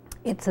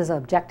it's as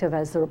objective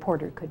as the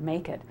reporter could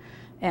make it.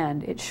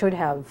 And it should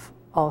have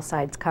all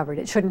sides covered.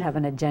 It shouldn't have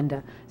an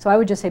agenda. So I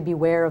would just say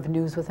beware of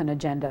news with an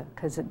agenda,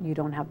 because you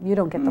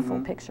don't get the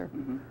full picture.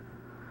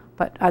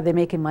 But are they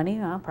making money?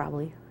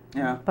 Probably.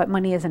 Yeah. But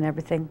money isn't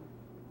everything.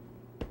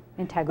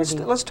 Integrity.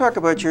 Let's talk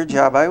about your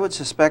job. I would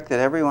suspect that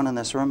everyone in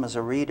this room is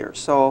a reader.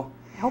 So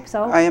I hope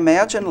so. I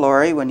imagine,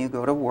 Laurie, when you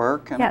go to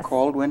work on Yes. a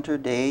cold winter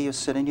day, you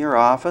sit in your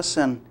office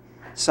and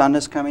sun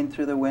is coming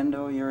through the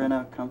window, you're in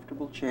a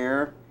comfortable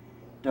chair,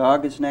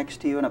 dog is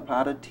next to you in a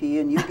pot of tea,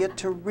 and you get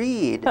to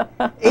read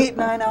 8,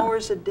 9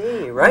 hours a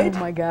day, right? Oh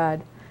my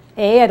God.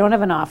 A, I don't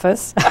have an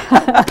office.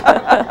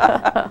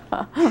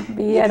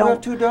 B, You I do don't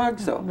have 2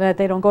 dogs, though. that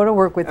they don't go to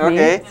work with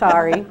Okay. me.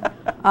 Sorry.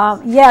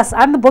 Yes,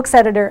 I'm the books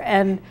editor,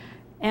 and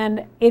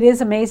it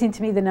is amazing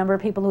to me the number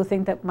of people who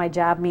think that my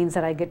job means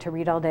that I get to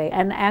read all day.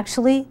 And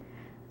actually,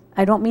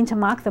 I don't mean to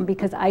mock them,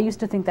 because I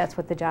used to think that's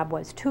what the job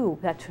was too,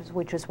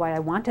 which is why I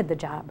wanted the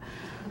job.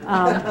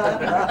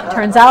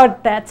 Turns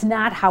out that's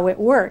not how it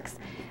works.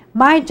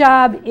 My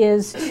job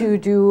is to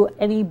do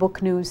any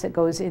book news that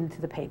goes into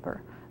the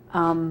paper.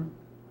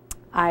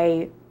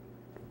 I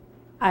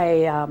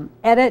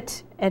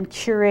edit and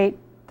curate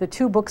the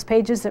 2 books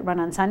pages that run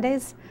on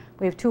Sundays.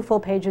 We have 2 full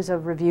pages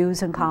of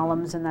reviews and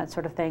columns and that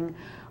sort of thing.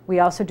 We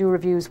also do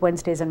reviews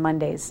Wednesdays and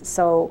Mondays.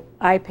 So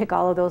I pick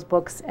all of those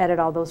books, edit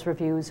all those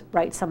reviews,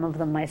 write some of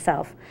them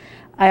myself.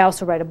 I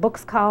also write a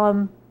books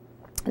column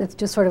that's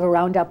just sort of a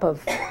roundup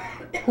of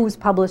who's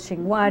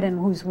publishing what and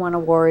who's won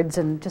awards,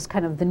 and just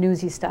kind of the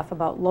newsy stuff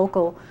about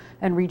local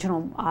and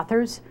regional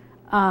authors.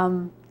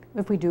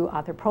 If we do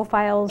author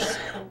profiles,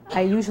 I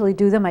usually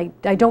do them.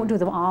 I don't do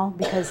them all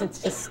because it's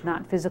just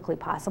not physically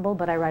possible,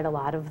 but I write a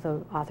lot of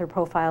the author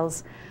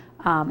profiles.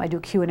 I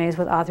do Q&As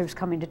with authors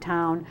coming to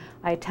town.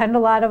 I attend a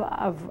lot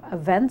of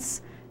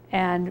events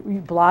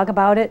and blog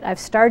about it. I've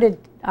started,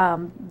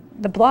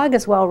 the blog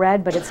is well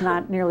read, but it's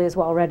not nearly as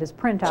well read as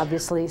print,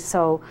 obviously,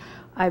 so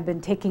I've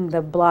been taking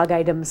the blog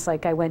items,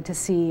 like I went to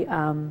see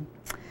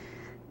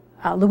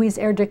Louise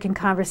Erdrich in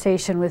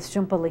conversation with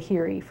Jhumpa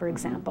Lahiri, for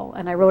example,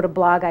 and I wrote a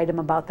blog item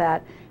about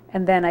that,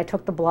 and then I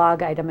took the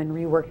blog item and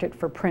reworked it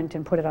for print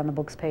and put it on the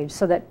books page,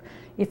 so that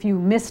if you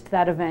missed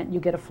that event, you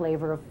get a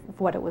flavor of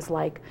what it was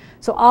like.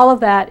 So all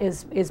of that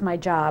is my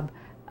job.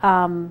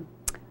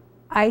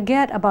 I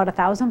get about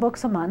 1,000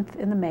 books a month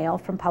in the mail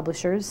from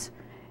publishers,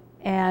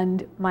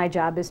 and my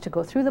job is to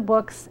go through the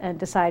books and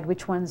decide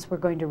which ones we're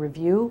going to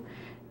review.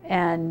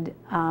 And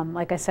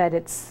like I said,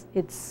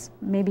 it's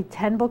maybe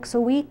 10 books a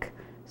week.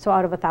 So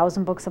out of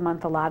 1,000 books a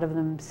month, a lot of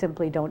them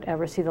simply don't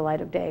ever see the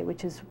light of day,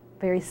 which is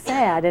very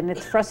sad, and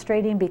it's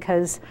frustrating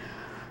because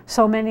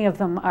so many of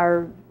them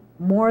are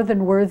more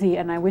than worthy,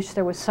 and I wish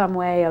there was some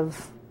way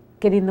of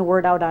getting the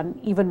word out on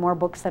even more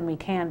books than we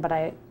can, but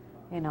I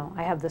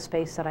have the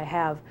space that I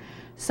have.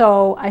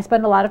 So I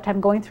spend a lot of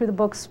time going through the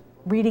books,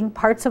 reading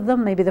parts of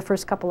them, maybe the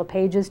first couple of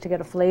pages to get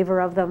a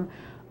flavor of them,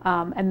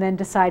 and then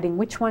deciding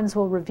which ones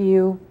we'll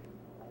review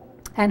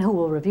and who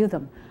will review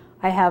them.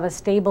 I have a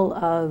stable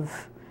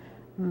of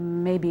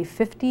maybe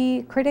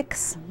 50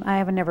 critics. I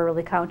haven't never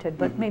really counted,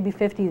 but maybe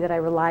 50 that I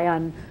rely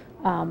on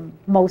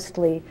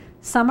mostly.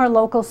 Some are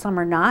local, some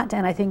are not,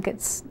 and I think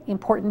it's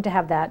important to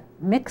have that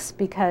mix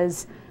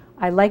because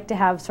I like to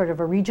have sort of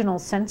a regional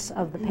sense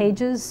of the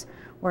pages.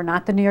 We're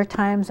not the New York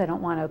Times. I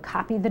don't want to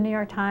copy the New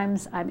York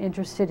Times. I'm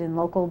interested in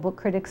local book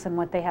critics and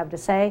what they have to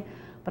say.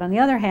 But on the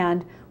other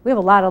hand, we have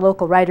a lot of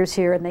local writers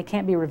here, and they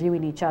can't be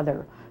reviewing each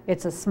other.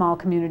 It's a small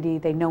community.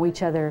 They know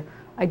each other.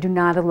 I do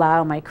not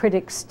allow my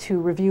critics to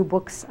review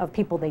books of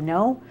people they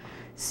know.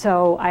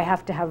 So I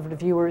have to have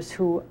reviewers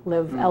who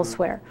live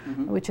elsewhere,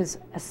 which is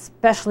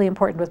especially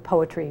important with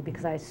poetry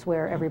because I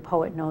swear every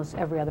poet knows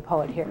every other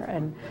poet here.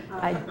 And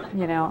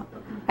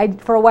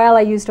for a while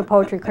I used a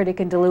poetry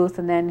critic in Duluth,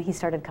 and then he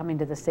started coming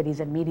to the cities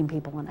and meeting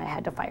people, and I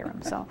had to fire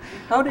him. So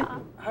how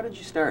did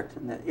you start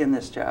in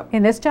this job?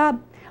 In this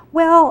job?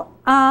 Well,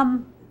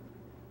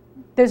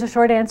 there's a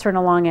short answer and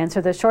a long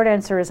answer. The short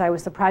answer is I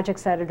was the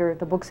projects editor,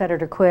 the books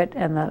editor quit,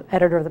 and the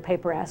editor of the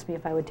paper asked me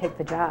if I would take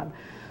the job.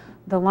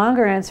 The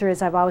longer answer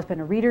is I've always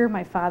been a reader.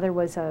 My father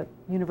was a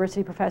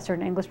university professor,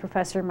 an English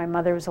professor. My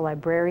mother was a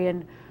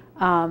librarian.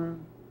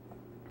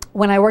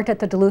 When I worked at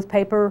the Duluth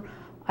paper,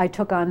 I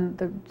took on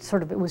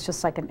it was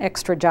just like an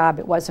extra job.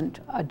 It wasn't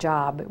a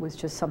job. It was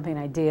just something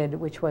I did,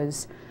 which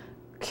was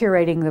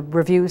curating the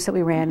reviews that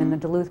we ran in the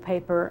Duluth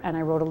paper, and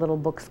I wrote a little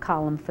books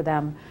column for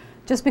them,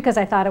 just because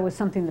I thought it was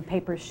something the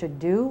papers should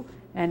do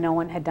and no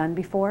one had done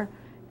before.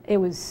 It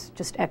was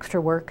just extra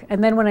work.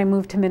 And then when I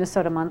moved to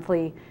Minnesota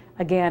Monthly,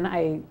 again,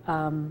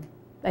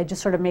 I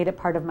just sort of made it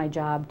part of my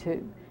job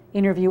to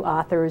interview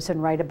authors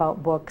and write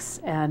about books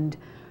and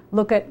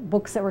look at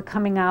books that were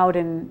coming out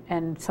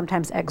and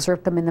sometimes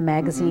excerpt them in the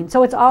magazine.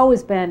 So it's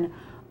always been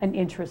an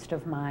interest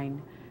of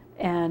mine.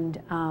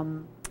 And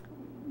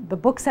the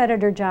books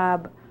editor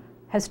job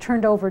has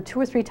turned over 2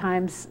 or 3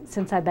 times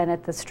since I've been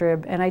at the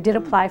Strib, and I did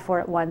apply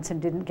for it once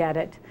and didn't get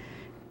it,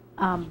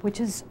 which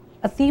is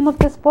a theme of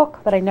this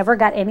book, but I never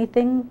got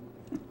anything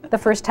the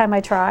first time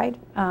I tried,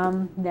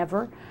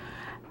 never.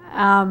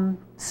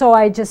 So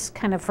I just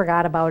kind of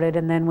forgot about it,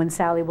 and then when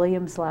Sally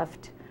Williams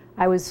left,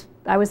 I was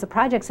the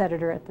projects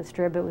editor at the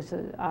Strib. It was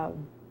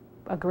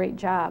a great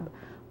job,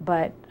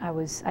 but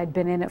I'd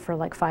been in it for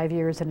like 5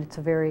 years, and it's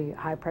a very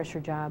high pressure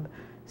job.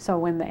 So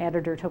when the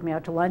editor took me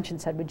out to lunch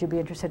and said, would you be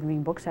interested in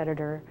being books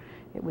editor,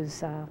 it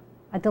was a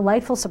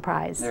delightful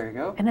surprise. There you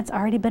go. And it's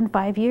already been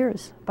 5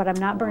 years, but I'm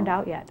not burned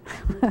out yet.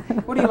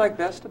 What do you like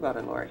best about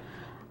it, Laurie?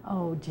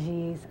 Oh,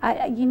 geez.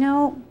 You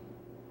know,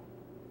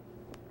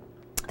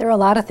 there are a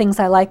lot of things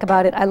I like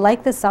about it. I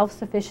like the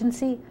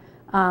self-sufficiency.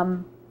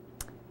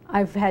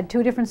 I've had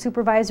 2 different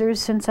supervisors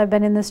since I've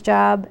been in this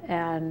job,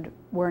 and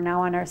we're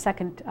now on our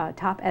second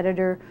top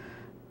editor.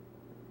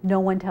 No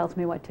one tells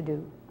me what to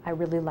do. I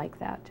really like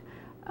that.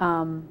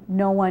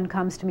 No one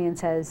comes to me and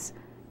says,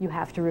 you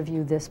have to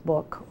review this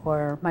book,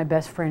 or my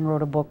best friend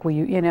wrote a book, will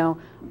you know,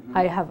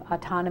 I have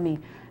autonomy,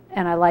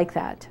 and I like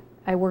that.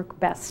 I work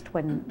best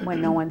when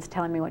no one's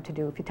telling me what to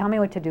do. If you tell me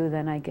what to do,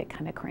 then I get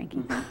kind of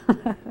cranky.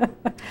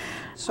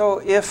 So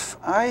if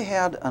I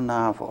had a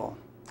novel,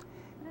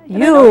 I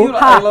know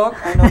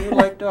you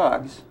like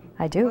dogs.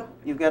 I do.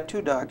 You've got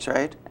 2 dogs,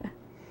 right?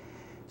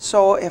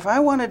 So if I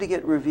wanted to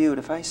get reviewed,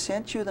 if I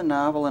sent you the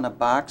novel in a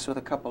box with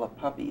a couple of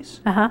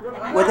puppies,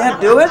 would that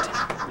do it?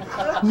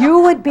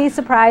 You would be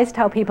surprised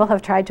how people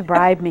have tried to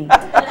bribe me.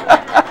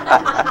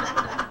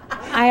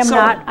 I am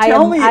not. I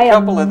am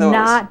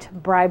not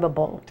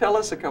bribable. Tell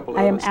us a couple of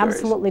those. I am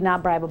absolutely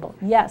not bribable.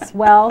 Yes.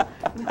 Well,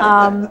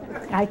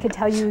 I could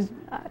tell you.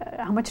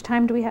 How much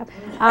time do we have?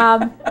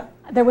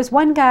 There was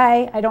one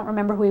guy. I don't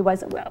remember who he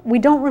was. We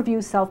don't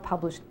review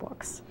self-published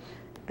books.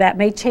 That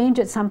may change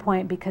at some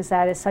point because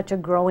that is such a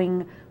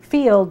growing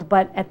field.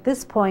 But at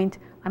this point,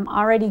 I'm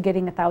already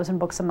getting 1,000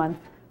 books a month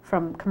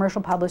from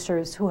commercial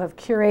publishers who have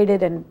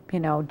curated and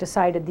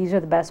decided these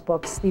are the best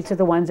books. These are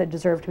the ones that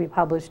deserve to be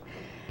published.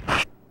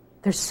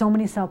 There's so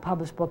many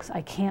self-published books,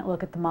 I can't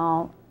look at them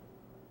all.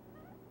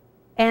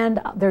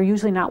 And they're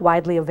usually not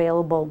widely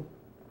available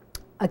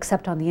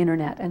except on the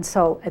internet. And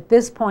so at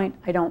this point,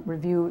 I don't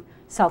review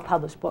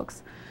self-published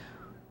books.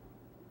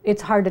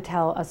 It's hard to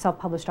tell a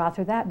self-published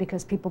author that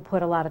because people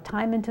put a lot of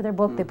time into their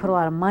book, they put a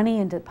lot of money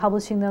into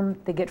publishing them,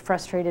 they get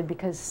frustrated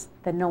because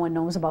then no one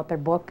knows about their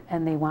book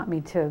and they want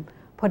me to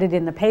put it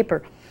in the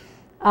paper.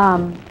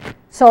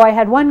 So I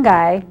had one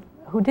guy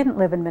who didn't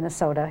live in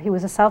Minnesota. He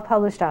was a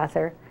self-published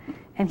author,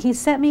 and he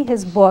sent me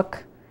his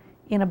book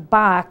in a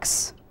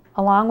box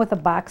along with a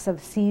box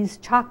of See's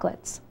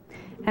chocolates.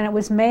 And it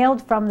was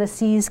mailed from the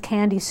See's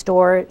candy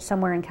store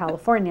somewhere in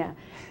California.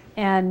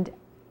 And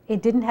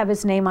it didn't have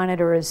his name on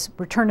it or his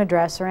return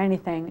address or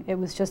anything. It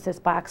was just this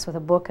box with a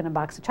book and a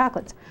box of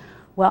chocolates.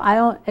 Well, I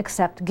don't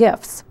accept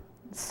gifts,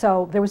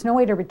 so there was no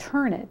way to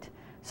return it.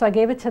 So I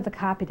gave it to the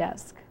copy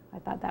desk. I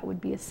thought that would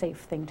be a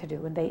safe thing to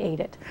do, and they ate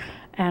it.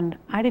 And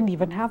I didn't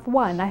even have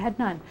one. I had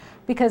none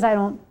because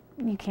you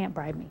can't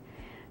bribe me.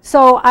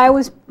 So I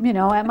was,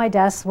 at my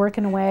desk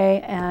working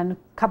away, and a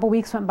couple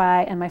weeks went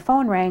by, and my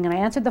phone rang, and I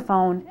answered the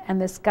phone, and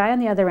this guy on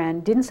the other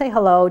end didn't say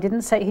hello,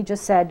 he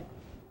just said,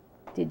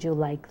 "Did you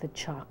like the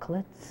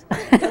chocolates?" And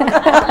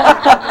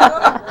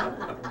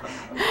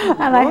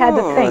I had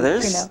to think,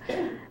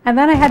 And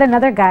then I had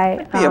another guy.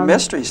 It'd be a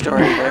mystery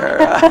story there.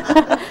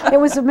 It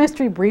was a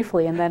mystery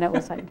briefly, and then it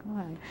was like,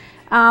 why?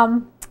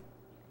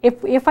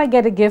 If I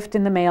get a gift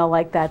in the mail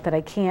like that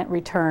I can't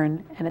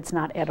return and it's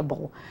not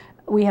edible,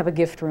 we have a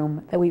gift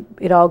room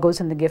it all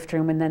goes in the gift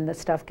room, and then the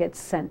stuff gets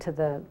sent to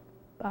the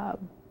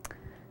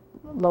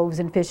loaves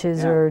and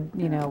fishes or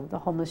the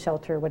homeless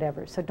shelter or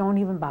whatever. So don't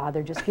even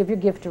bother. Just give your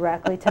gift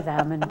directly to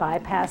them and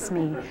bypass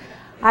me.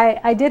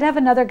 I did have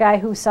another guy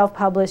who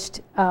self-published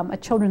a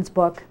children's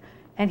book,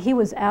 and he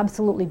was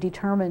absolutely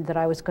determined that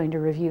I was going to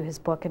review his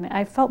book. And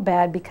I felt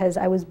bad because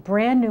I was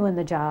brand new in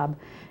the job,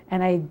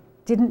 and I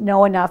didn't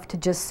know enough to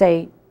just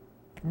say,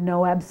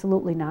 no,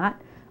 absolutely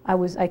not.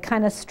 I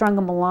kind of strung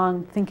him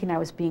along thinking I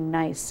was being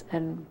nice,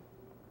 and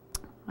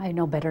I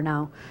know better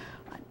now.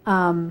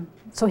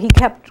 So he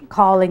kept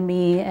calling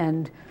me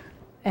and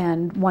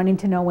wanting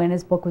to know when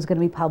his book was going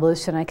to be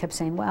published, and I kept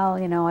saying, well,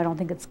 I don't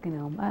think it's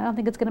going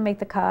to make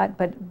the cut,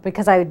 but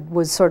because I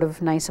was sort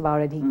of nice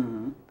about it, he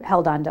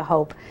held on to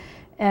hope.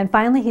 And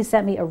finally he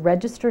sent me a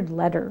registered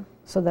letter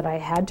so that I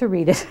had to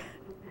read it.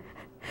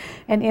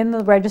 And in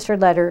the registered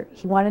letter,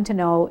 he wanted to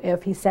know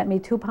if he sent me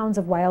 2 pounds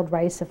of wild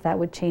rice, if that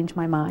would change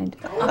my mind.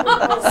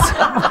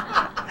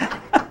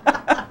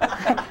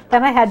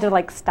 Then I had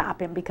to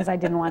stop him because I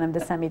didn't want him to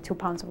send me 2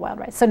 pounds of wild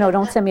rice. So no,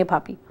 don't send me a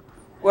puppy.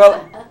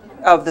 Well,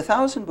 of the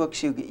 1,000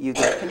 books you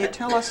get, can you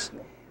tell us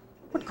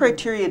what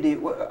criteria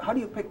how do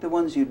you pick the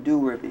ones you do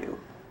review?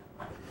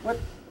 What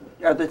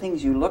are the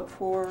things you look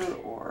for,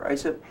 or I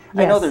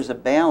know there's a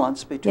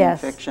balance between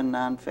fiction,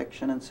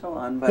 nonfiction, and so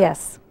on, but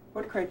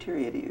what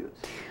criteria do you use?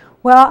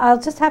 Well, I'll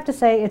just have to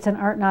say it's an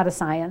art, not a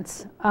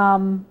science.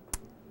 I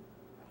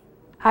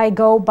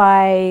go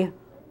by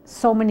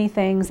so many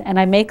things, and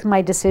I make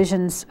my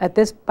decisions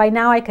by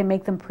now I can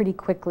make them pretty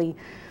quickly.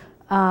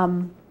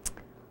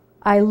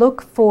 I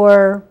look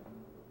for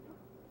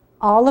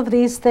all of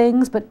these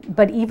things,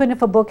 but even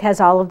if a book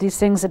has all of these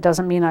things, it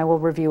doesn't mean I will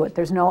review it.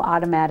 There's no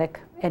automatic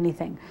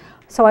anything.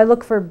 So I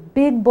look for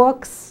big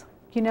books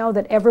you know,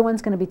 that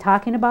everyone's going to be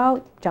talking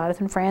about,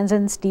 Jonathan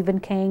Franzen, Stephen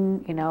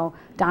King, you know,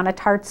 Donna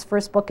Tartt's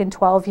first book in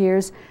 12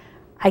 years,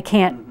 I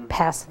can't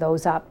pass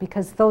those up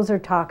because those are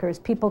talkers.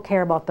 People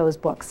care about those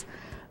books.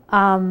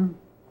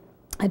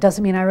 It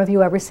doesn't mean I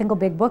review every single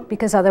big book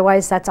because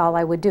otherwise that's all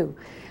I would do.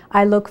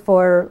 I look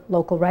for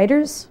local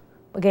writers.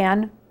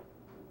 Again,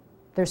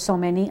 there's so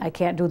many, I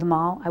can't do them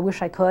all. I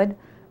wish I could,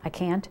 I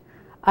can't.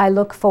 I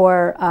look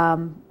for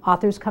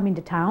authors coming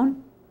to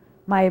town.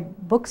 My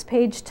books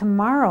page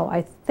tomorrow,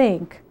 I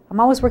think, I'm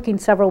always working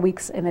several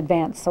weeks in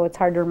advance, so it's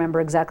hard to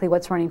remember exactly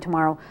what's running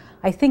tomorrow.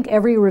 I think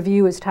every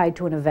review is tied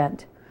to an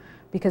event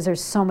because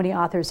there's so many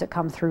authors that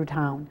come through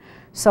town.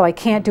 So I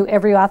can't do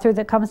every author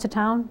that comes to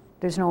town,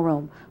 there's no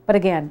room. But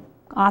again,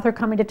 author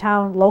coming to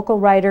town, local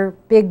writer,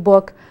 big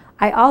book.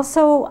 I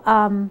also,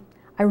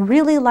 I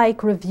really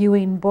like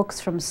reviewing books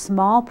from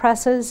small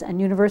presses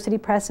and university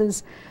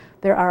presses.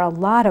 There are a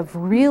lot of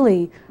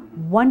really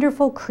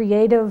wonderful,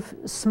 creative,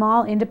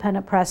 small,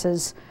 independent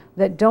presses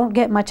that don't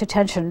get much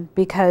attention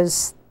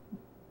because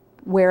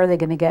where are they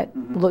going to get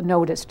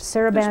noticed?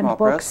 Sarah Band Books.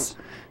 Presses.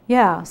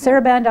 Yeah,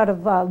 Sarah Band out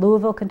of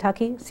Louisville,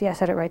 Kentucky. See, I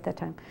said it right that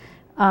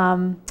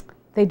time.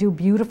 They do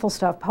beautiful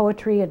stuff,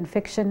 poetry and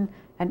fiction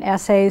and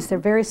essays. They're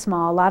very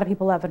small. A lot of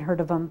people haven't heard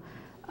of them.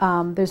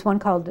 There's one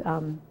called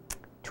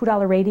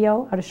 $2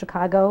 Radio out of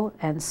Chicago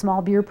and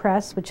Small Beer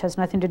Press, which has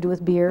nothing to do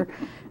with beer.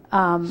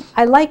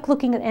 I like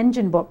looking at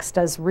Engine Books,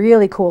 does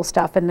really cool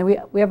stuff. And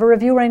we have a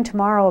review running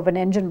tomorrow of an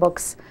Engine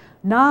Books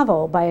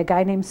novel by a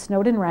guy named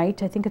Snowden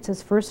Wright. I think it's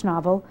his first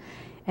novel.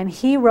 And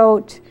he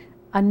wrote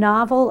a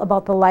novel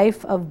about the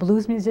life of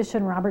blues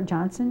musician Robert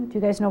Johnson. Do you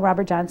guys know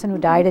Robert Johnson, who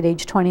died at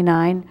age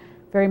 29?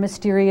 Very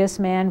mysterious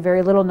man,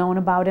 very little known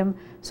about him.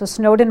 So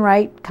Snowden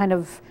Wright kind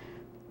of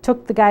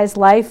took the guy's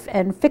life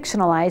and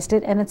fictionalized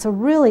it, and it's a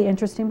really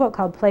interesting book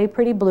called Play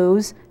Pretty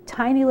Blues.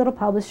 Tiny little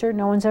publisher,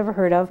 no one's ever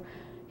heard of.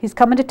 He's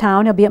coming to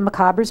town. He'll be at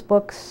Macabre's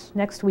Books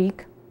next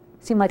week.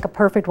 Seemed like a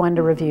perfect one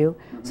to review.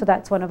 So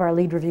that's one of our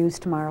lead reviews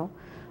tomorrow.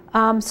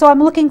 So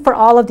I'm looking for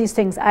all of these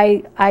things.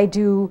 I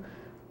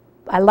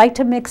like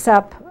to mix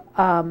up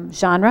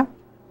genre.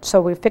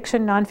 So we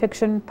fiction,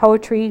 nonfiction,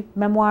 poetry,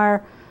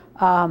 memoir.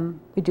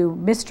 We do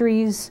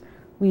mysteries.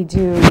 We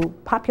do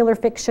popular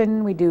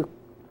fiction. We do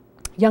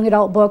young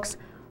adult books.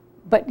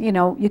 But you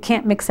know, you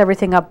can't mix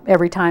everything up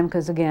every time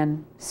because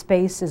again,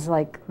 space is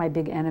like my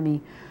big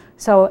enemy.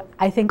 So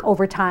I think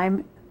over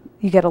time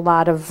you get a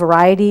lot of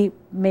variety.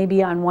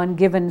 Maybe on one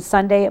given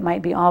Sunday it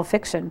might be all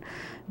fiction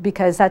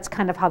because that's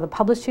kind of how the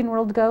publishing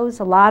world goes.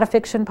 A lot of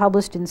fiction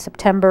published in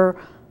September,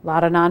 a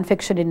lot of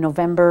nonfiction in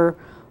November,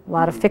 a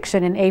lot of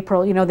fiction in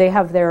April. You know, they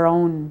have their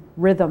own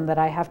rhythm that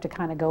I have to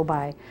kind of go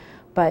by.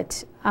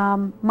 But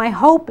my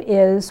hope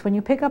is when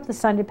you pick up the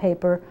Sunday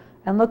paper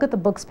and look at the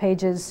books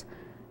pages,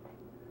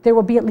 there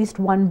will be at least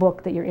one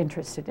book that you're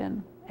interested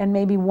in, and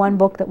maybe one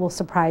book that will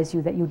surprise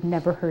you that you'd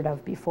never heard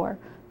of before.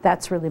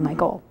 That's really my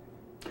goal.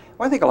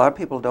 Well, I think a lot of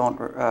people don't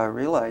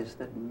realize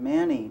that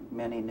many,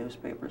 many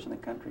newspapers in the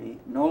country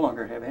no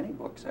longer have any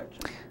book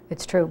section.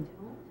 It's true.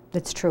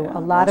 It's true. Yeah, a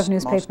lot of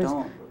most newspapers.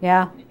 don't.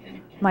 Yeah.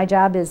 My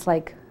job is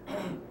like,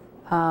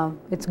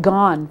 it's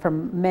gone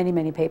from many,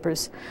 many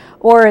papers.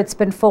 Or it's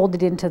been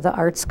folded into the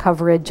arts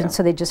coverage, and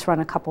so they just run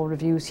a couple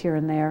reviews here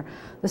and there.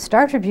 The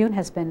Star Tribune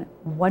has been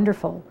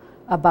wonderful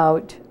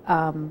about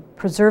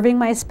preserving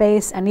my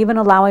space and even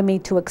allowing me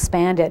to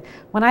expand it.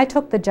 When I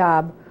took the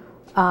job,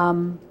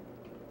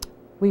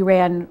 we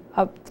ran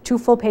 2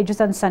 full pages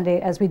on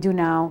Sunday, as we do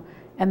now,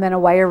 and then a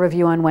wire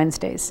review on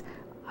Wednesdays.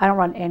 I don't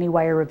run any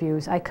wire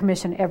reviews. I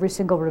commission every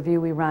single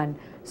review we run.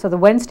 So the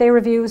Wednesday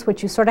reviews,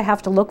 which you sort of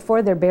have to look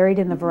for, they're buried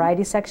in the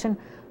variety section.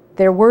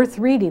 They're worth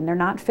reading. They're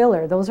not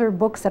filler. Those are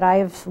books that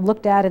I've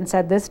looked at and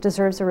said, this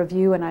deserves a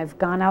review, and I've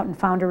gone out and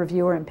found a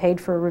reviewer and paid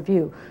for a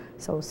review.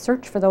 So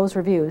search for those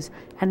reviews.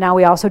 And now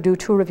we also do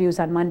 2 reviews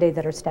on Monday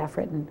that are staff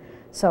written.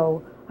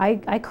 So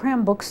I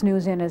cram Books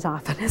News in as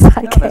often as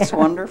I can. That's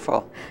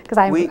wonderful.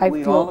 Because we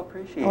feel, all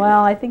appreciate it.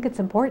 Well, I think it's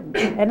important.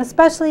 And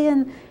especially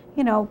in,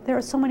 you know, there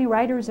are so many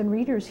writers and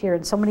readers here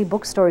and so many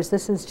bookstores.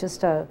 This is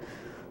just a,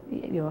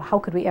 you know, how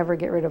could we ever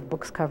get rid of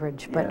books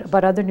coverage?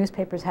 But other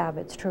newspapers have,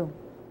 it's true.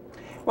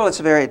 Well,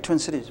 Twin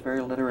Cities is a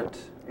very literate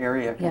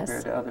area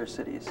compared to other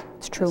cities.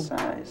 It's true.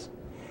 Size.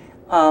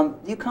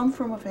 You come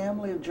from a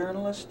family of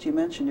journalists. You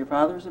mentioned your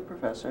father was a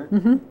professor.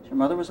 Your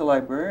mother was a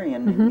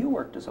librarian, and you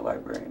worked as a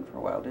librarian for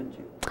a while, didn't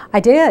you? I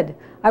did.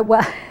 I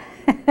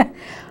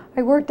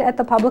worked at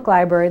the public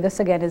library. This,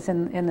 again, is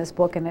in this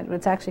book, and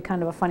it's actually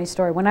kind of a funny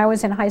story. When I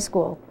was in high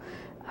school,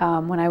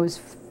 when I was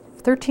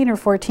 13 or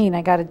 14,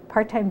 I got a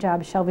part-time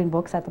job shelving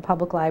books at the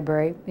public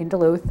library in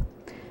Duluth.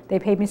 They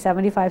paid me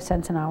 75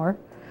 cents an hour,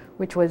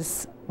 which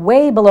was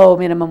way below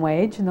minimum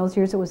wage. In those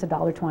years, it was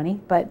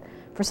 $1.20, but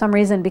for some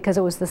reason, because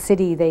it was the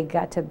city, they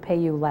got to pay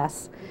you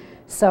less.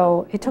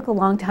 So it took a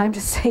long time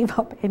to save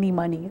up any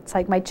money. It's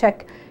like my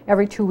check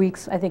every 2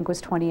 weeks, I think,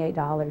 was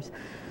 $28.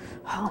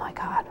 Oh my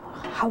God,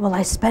 how will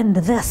I spend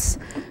this?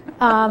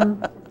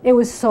 It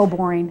was so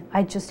boring.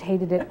 I just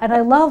hated it. And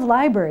I love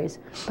libraries,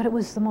 but it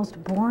was the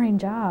most boring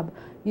job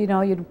you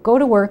know, you'd go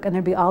to work and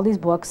there'd be all these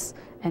books,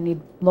 and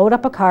you'd load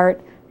up a cart,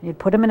 and you'd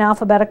put them in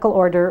alphabetical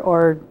order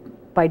or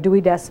by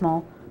Dewey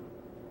Decimal,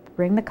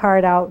 bring the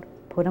cart out,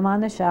 put them on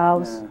the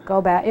shelves,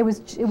 go back. It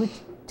was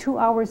 2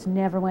 hours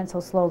never went so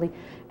slowly.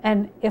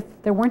 And if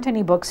there weren't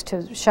any books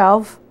to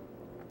shelve,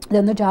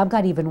 then the job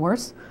got even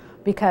worse,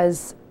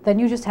 because then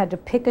you just had to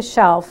pick a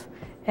shelf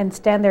and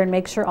stand there and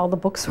make sure all the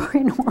books were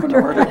in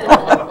order.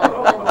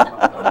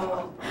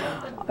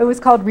 It was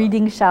called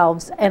reading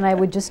shelves, and I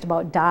would just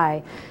about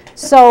die.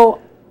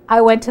 So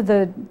I went to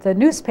the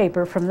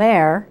newspaper from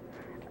there.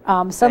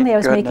 Suddenly I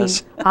was making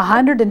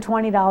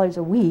 $120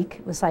 a week.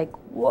 It was like,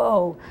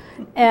 whoa.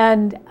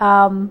 And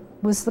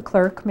was the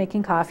clerk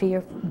making coffee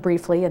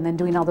briefly, and then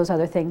doing all those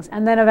other things.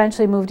 And then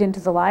eventually moved into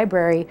the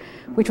library,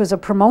 which was a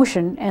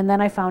promotion. And then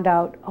I found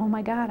out, oh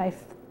my God, I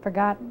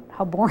forgot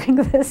how boring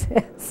this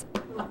is.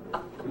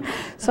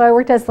 So I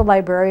worked as the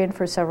librarian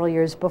for several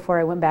years before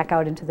I went back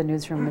out into the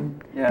newsroom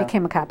and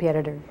became a copy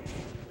editor.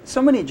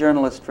 So many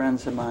journalist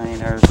friends of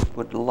mine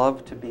would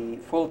love to be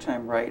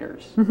full-time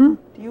writers. Mm-hmm.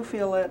 Do you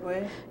feel that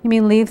way? You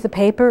mean leave the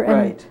paper?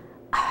 Right.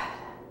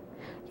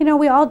 You know,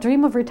 we all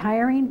dream of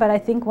retiring, but I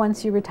think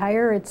once you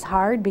retire, it's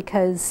hard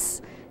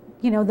because,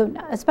 you know,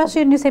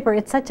 especially a newspaper,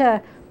 it's such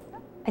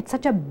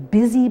a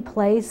busy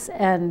place,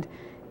 and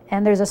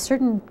there's a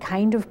certain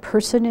kind of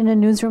person in a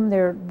newsroom.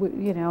 There,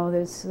 you know,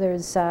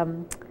 there's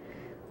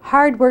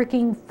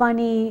hardworking,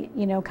 funny,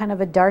 you know, kind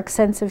of a dark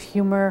sense of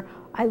humor.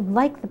 I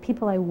like the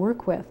people I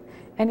work with,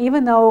 and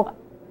even though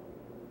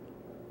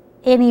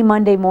any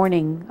Monday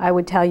morning I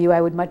would tell you I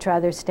would much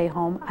rather stay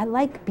home, I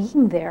like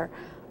being there.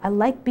 I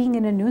like being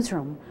in a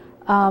newsroom.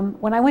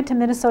 When I went to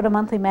Minnesota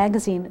Monthly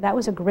Magazine, that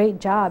was a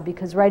great job,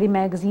 because writing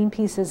magazine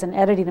pieces and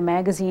editing a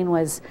magazine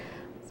was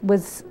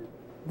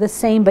the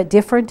same but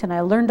different, and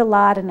I learned a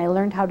lot, and I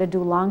learned how to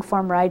do long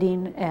form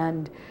writing,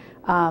 and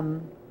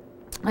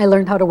I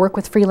learned how to work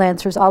with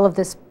freelancers. All of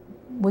this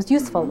was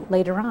useful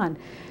later on.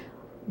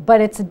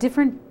 But it's a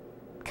different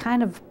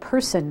kind of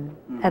person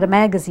at a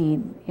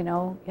magazine, you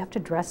know. You have to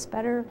dress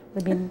better.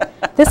 I mean,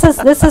 this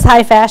is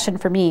high fashion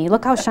for me.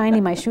 Look how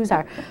shiny my shoes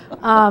are.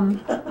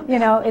 You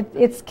know,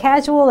 it's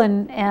casual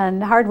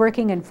and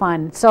hardworking and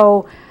fun.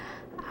 So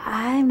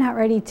I'm not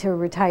ready to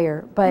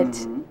retire,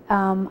 but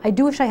I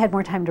do wish I had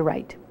more time to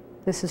write.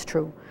 This is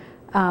true.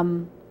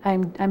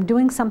 I'm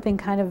doing something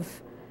kind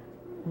of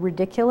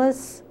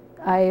ridiculous.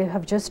 I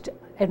have just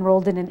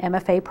enrolled in an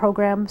MFA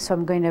program, so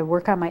I'm going to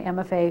work on my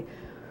MFA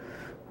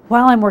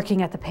while I'm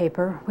working at the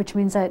paper, which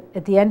means that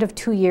at the end of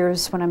 2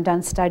 years, when I'm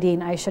done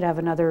studying, I should have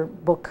another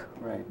book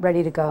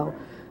ready to go.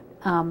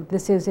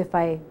 This is if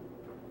I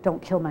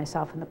don't kill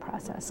myself in the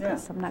process,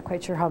 because I'm not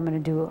quite sure how I'm going to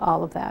do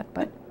all of that,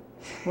 but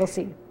we'll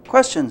see.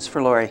 Questions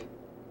for Laurie?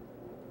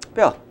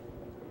 Bill?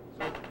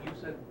 So you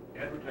said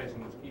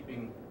advertising was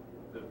keeping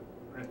the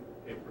print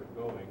paper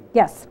going.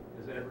 Yes.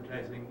 Does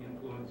advertising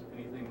influence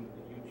anything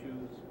that you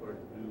choose, or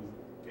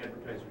do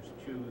advertisers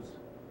choose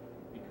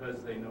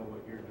because they know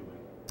what you're doing?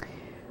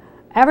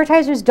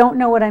 Advertisers don't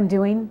know what I'm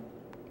doing,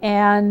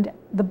 and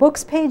the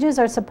books pages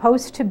are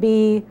supposed to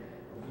be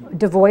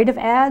devoid of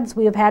ads.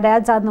 We have had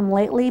ads on them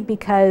lately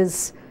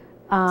because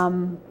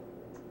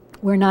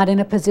we're not in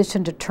a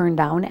position to turn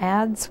down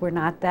ads. We're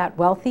not that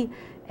wealthy,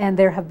 and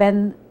there have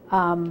been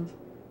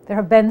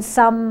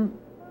some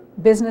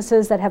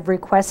businesses that have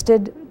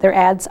requested their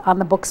ads on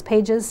the books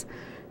pages.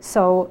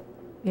 So,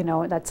 you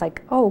know, that's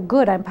like, oh,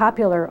 good, I'm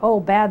popular. Oh,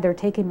 bad, they're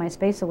taking my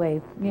space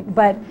away.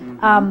 But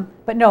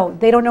no,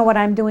 they don't know what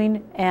I'm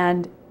doing,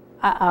 and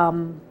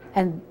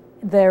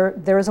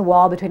there is a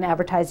wall between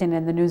advertising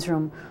and the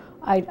newsroom.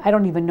 I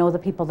don't even know the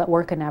people that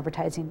work in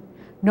advertising.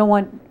 No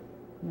one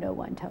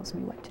tells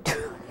me what to do.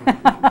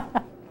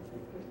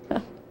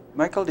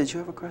 Michael, did you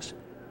have a question?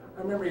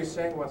 I remember you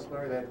saying once,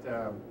 Laurie, that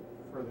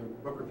for the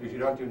book reviews, you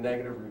don't do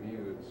negative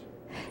reviews.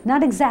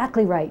 Not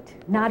exactly right.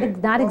 Not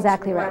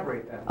exactly right.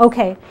 Elaborate then.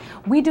 Okay,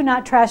 we do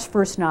not trash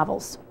first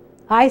novels.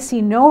 I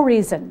see no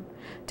reason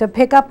to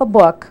pick up a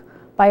book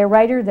by a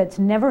writer that's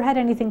never had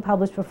anything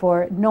published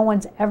before, no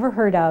one's ever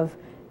heard of,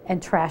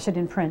 and trash it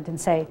in print and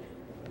say,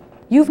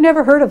 you've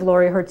never heard of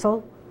Laurie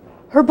Hertzel.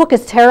 Her book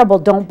is terrible,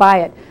 don't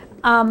buy it.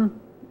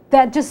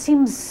 That just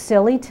seems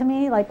silly to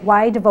me. Like,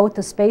 why devote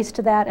the space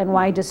to that, and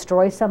why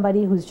destroy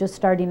somebody who's just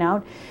starting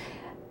out?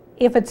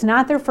 If it's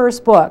not their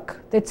first book,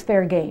 it's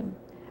fair game.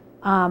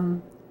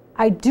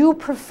 I do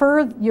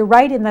prefer, you're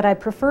right in that I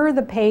prefer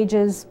the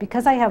pages,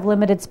 because I have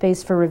limited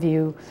space for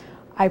review,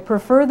 I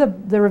prefer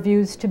the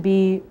reviews to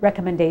be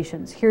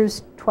recommendations.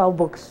 Here's 12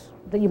 books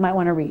that you might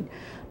want to read.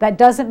 That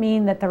doesn't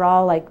mean that they're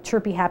all like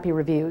chirpy, happy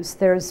reviews.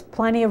 There's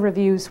plenty of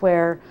reviews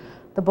where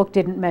the book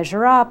didn't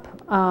measure up,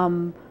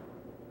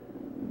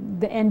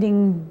 the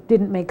ending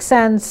didn't make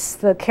sense,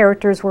 the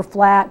characters were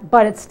flat,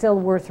 but it's still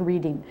worth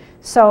reading.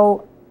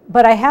 So,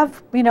 but I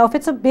have, you know, if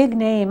it's a big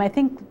name, I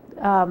think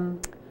John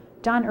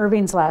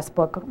Irving's last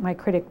book, my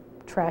critic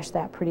trashed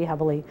that pretty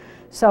heavily.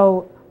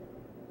 So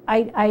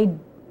I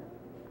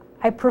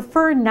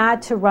prefer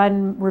not to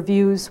run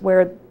reviews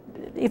where,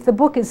 if the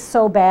book is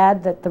so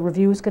bad that the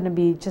review is going to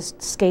be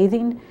just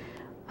scathing,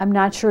 I'm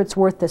not sure it's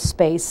worth the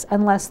space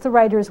unless the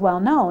writer is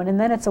well known, and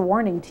then it's a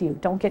warning to you.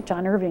 Don't get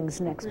John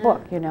Irving's next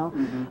book, you know.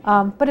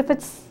 But if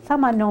it's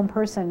some unknown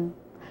person,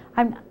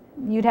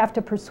 you'd have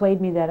to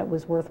persuade me that it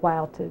was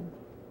worthwhile to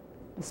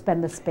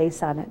spend the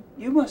space on it.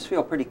 You must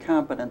feel pretty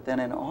competent then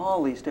in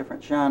all these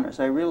different genres.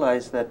 I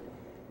realize that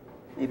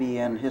maybe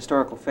in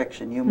historical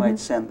fiction you might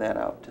send that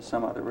out to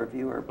some other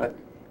reviewer, but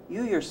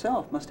you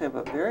yourself must have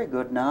a very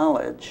good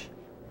knowledge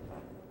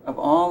of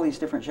all these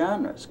different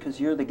genres, because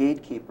you're the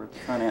gatekeeper at the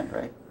front end,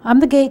 right? I'm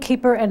the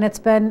gatekeeper, and it's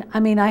been, I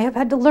mean, I have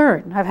had to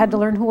learn. I've had to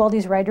learn who all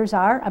these writers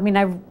are. I mean,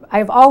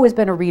 I've always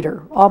been a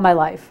reader all my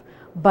life,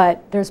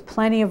 but there's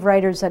plenty of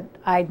writers that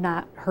I'd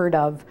not heard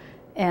of.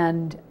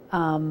 And,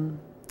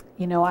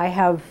 you know,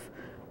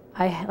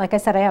 like I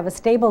said, I have a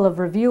stable of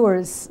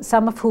reviewers,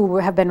 some of who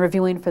have been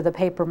reviewing for the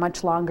paper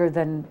much longer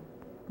than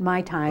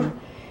my time.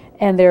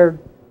 And they're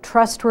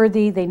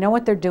trustworthy, they know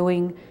what they're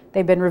doing,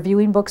 they've been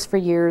reviewing books for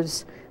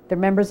years. They're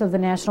members of the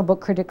National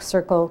Book Critics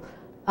Circle,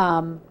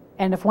 and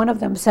if one of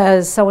them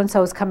says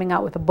so-and-so is coming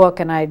out with a book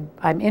and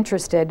I'm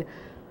interested,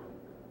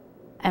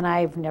 and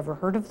I've never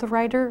heard of the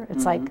writer,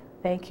 it's like,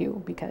 thank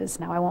you, because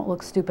now I won't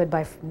look stupid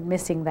by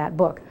missing that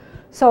book.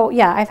 So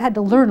yeah, I've had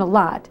to learn a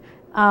lot.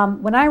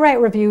 When I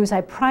write reviews,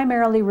 I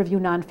primarily review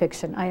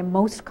nonfiction. I am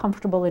most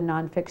comfortable in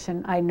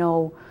nonfiction. I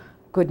know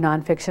good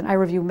nonfiction. I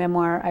review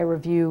memoir, I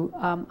review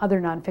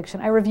other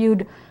nonfiction. I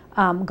reviewed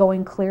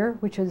Going Clear,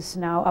 which is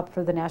now up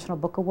for the National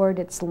Book Award.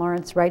 It's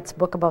Lawrence Wright's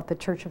book about the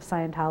Church of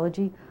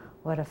Scientology.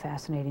 What a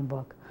fascinating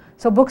book.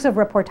 So books of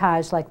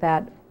reportage like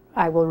that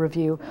I will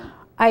review.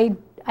 I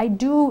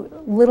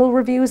do little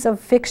reviews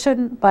of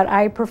fiction, but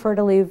I prefer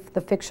to leave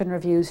the fiction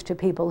reviews to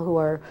people who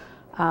are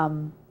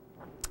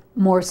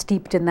more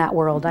steeped in that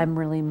world. I'm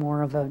really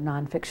more of a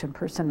nonfiction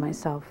person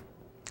myself.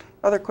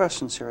 Other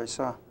questions here I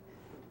saw.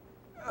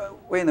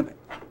 Way in the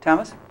back.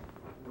 Thomas?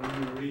 When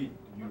you read,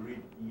 do you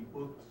read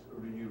e-books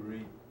or do you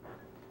read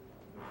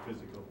the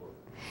physical book?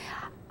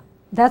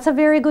 That's a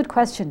very good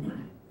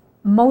question.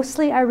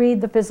 Mostly I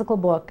read the physical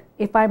book.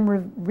 If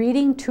I'm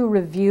reading to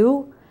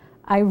review,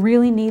 I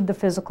really need the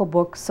physical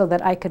book so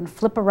that I can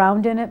flip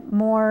around in it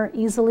more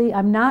easily.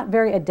 I'm not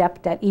very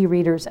adept at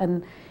e-readers,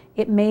 and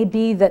it may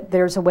be that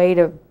there's a way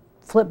to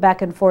flip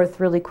back and forth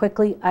really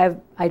quickly.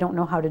 I don't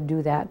know how to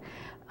do that.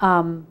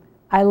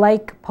 I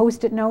like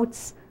Post-it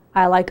notes.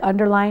 I like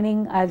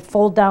underlining. I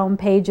fold down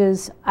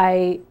pages.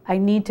 I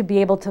need to be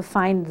able to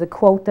find the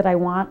quote that I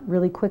want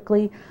really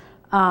quickly.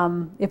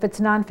 If it's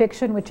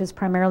nonfiction, which is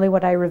primarily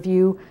what I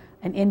review,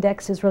 an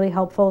index is really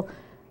helpful.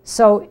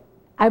 So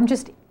I'm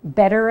just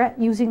better at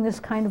using this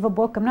kind of a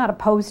book. I'm not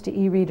opposed to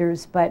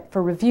e-readers, but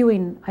for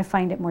reviewing, I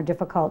find it more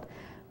difficult.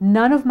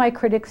 None of my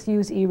critics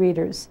use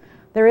e-readers.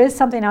 There is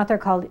something out there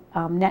called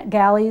net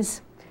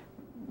galleys,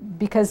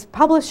 because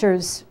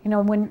publishers, you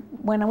know,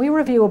 when we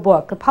review a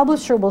book, a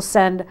publisher will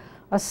send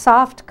a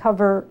soft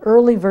cover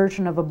early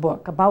version of a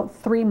book about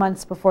 3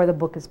 months before the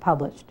book is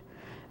published.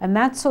 And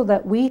that's so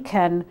that we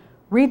can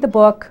read the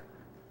book,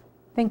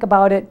 think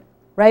about it,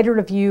 write a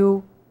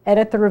review,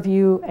 edit the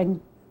review,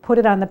 and put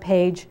it on the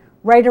page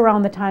right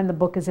around the time the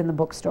book is in the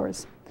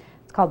bookstores.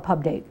 It's called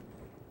pub date.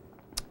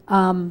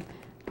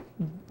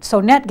 So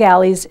net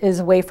galleys is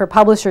a way for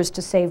publishers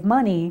to save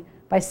money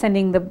by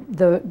sending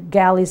the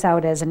galleys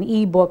out as an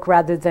e-book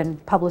rather than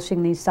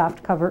publishing these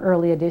soft cover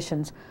early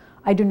editions.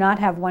 I do not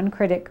have one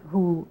critic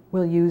who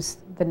will use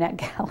the net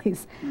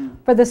galleys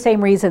for the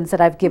same reasons that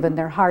I've given.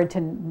 They're hard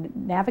to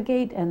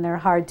navigate and they're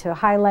hard to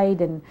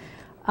highlight. And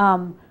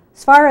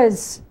as far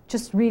as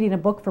just reading a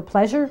book for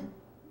pleasure,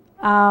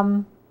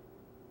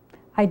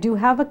 I do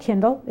have a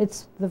Kindle.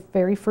 It's the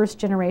very first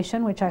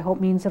generation, which I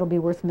hope means it'll be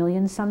worth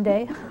millions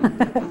someday.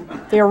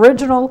 The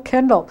original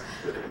Kindle.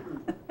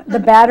 The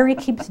battery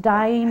keeps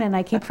dying and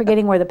I keep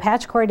forgetting where the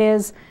patch cord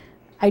is.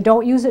 I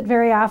don't use it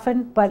very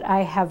often, but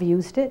I have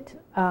used it.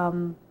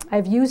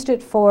 I've used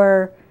it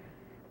for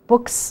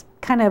books,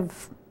 kind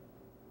of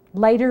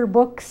lighter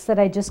books that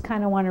I just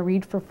kind of want to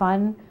read for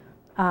fun.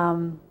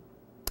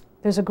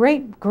 There's a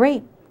great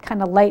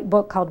kind of light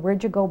book called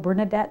Where'd You Go,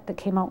 Bernadette, that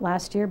came out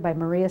last year by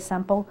Maria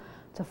Semple.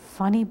 It's a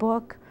funny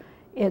book.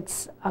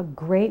 It's a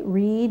great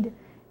read.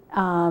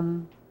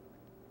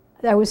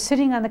 I was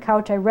sitting on the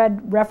couch. I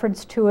read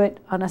reference to it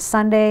on a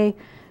Sunday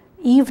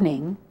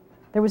evening.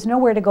 There was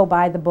nowhere to go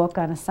buy the book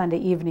on a Sunday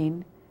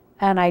evening,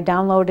 and I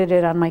downloaded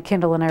it on my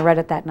Kindle and I read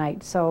it that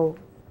night. So,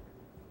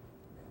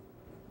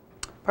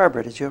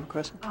 Barbara, did you have a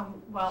question?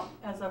 Well,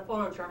 as a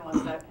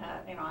photojournalist,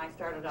 I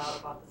started out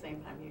about the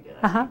same time you did.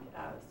 I think.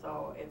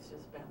 So it's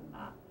just been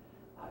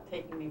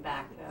taking me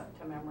back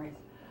to memories.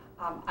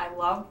 I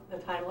love the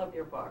title of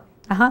your book,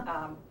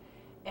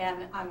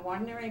 and I'm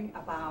wondering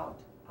about.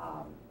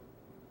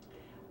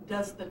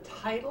 Does the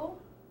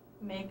title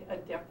make a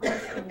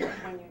difference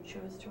when you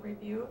choose to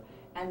review,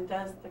 and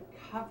does the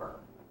cover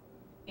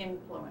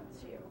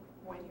influence you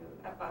when you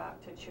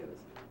to choose?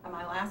 And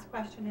my last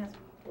question is,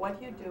 what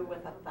do you do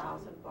with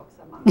 1,000 books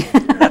a month?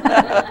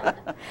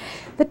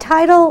 The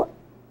title,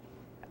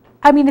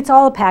 I mean, it's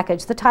all a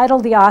package. The title,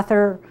 the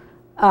author,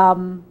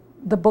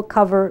 the book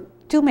cover,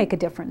 do make a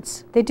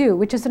difference. They do,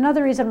 which is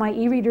another reason why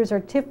e-readers are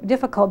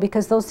difficult,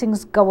 because those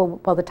things go,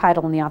 well, the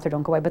title and the author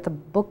don't go away, but the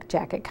book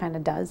jacket kind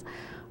of does.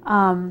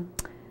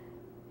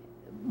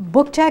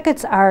 Book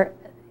jackets are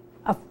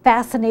a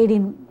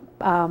fascinating,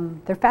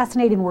 they're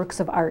fascinating works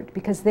of art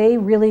because they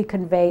really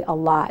convey a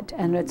lot,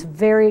 and it's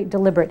very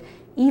deliberate.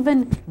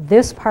 Even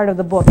this part of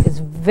the book is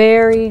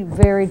very,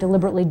 very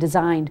deliberately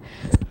designed.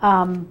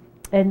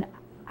 And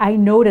I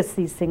notice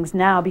these things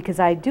now because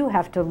I do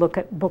have to look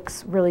at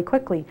books really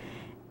quickly.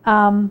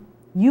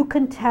 You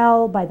can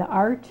tell by the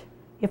art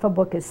if a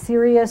book is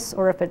serious,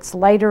 or if it's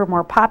lighter,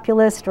 more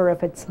populist, or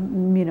if it's,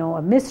 you know,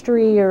 a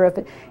mystery, or if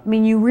it, I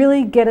mean, you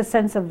really get a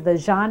sense of the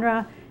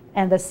genre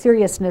and the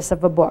seriousness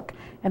of a book.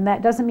 And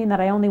that doesn't mean that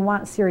I only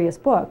want serious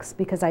books,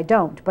 because I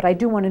don't, but I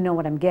do want to know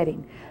what I'm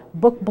getting.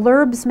 Book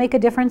blurbs make a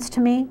difference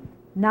to me,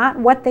 not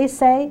what they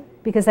say,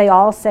 because they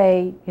all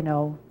say, you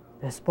know,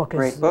 this book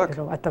is, you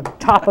know, at the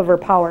top of her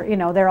power, you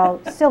know, they're all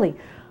silly.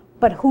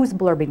 But who's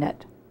blurbing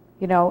it?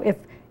 You know, if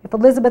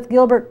Elizabeth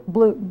Gilbert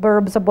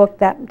blurbs a book,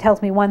 that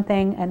tells me one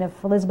thing, and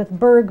if Elizabeth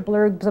Berg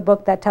blurbs a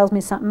book, that tells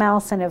me something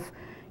else, and if,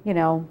 you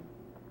know,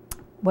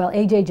 well,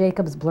 A.J.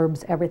 Jacobs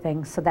blurbs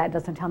everything, so that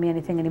doesn't tell me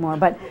anything anymore.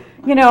 But,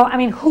 you know, I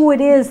mean, who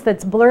it is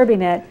that's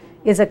blurbing it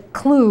is a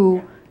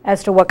clue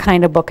as to what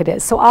kind of book it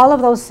is. So all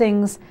of those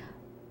things,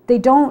 they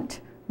don't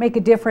make a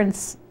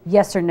difference,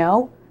 yes or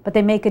no, but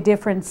they make a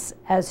difference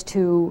as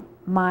to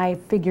my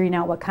figuring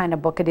out what kind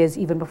of book it is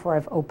even before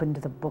I've opened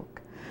the book.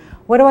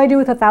 What do I do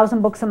with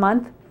 1,000 books a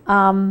month?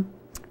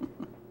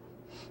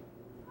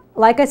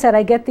 Like I said,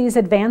 I get these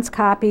advance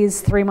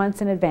copies 3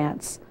 months in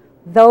advance.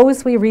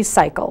 Those we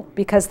recycle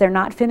because they're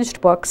not finished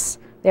books.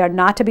 They are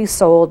not to be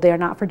sold. They are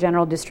not for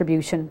general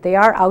distribution. They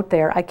are out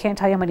there. I can't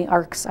tell you how many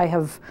ARCs I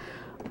have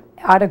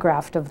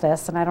autographed of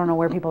this, and I don't know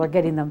where people are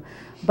getting them.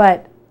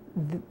 But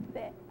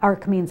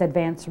ARC means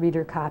advanced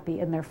reader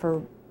copy, and they're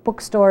for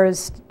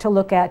bookstores to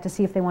look at to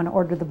see if they want to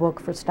order the book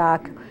for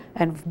stock,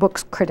 and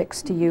books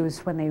critics to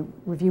use when they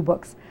review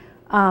books.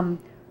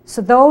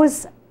 So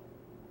those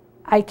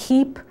I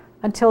keep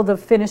until the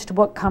finished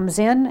book comes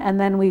in, and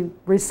then we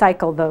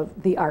recycle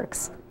the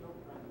ARCs.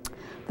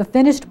 The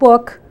finished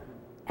book,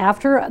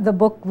 after the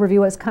book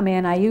review has come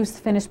in, I use the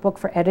finished book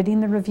for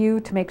editing the review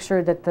to make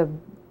sure that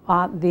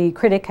the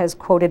critic has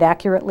quoted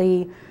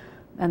accurately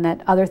and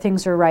that other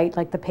things are right,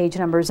 like the page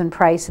numbers and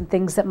price and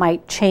things that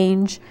might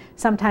change.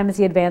 Sometimes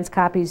the advanced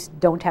copies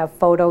don't have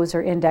photos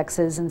or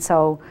indexes, and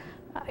so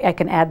I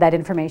can add that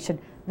information.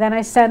 Then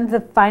I send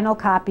the final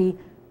copy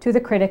to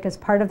the critic as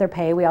part of their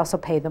pay. We also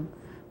pay them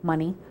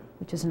money,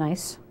 which is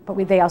nice, but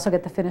they also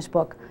get the finished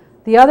book.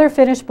 The other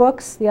finished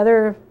books, the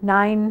other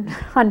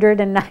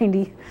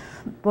 990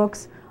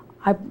 books,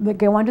 they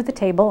go under the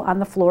table on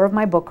the floor of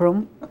my book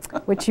room,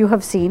 which you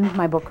have seen,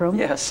 my book room.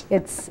 Yes.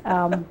 It's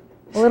a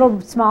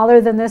little smaller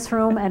than this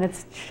room, and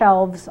it's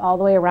shelves all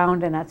the way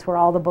around, and that's where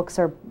all the books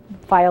are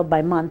filed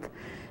by month.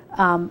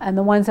 And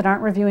the ones that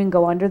aren't reviewing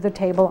go under the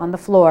table on the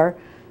floor.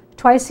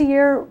 Twice a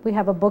year, we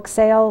have a book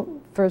sale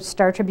for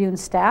Star Tribune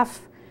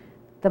staff.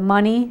 The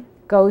money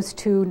goes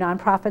to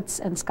nonprofits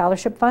and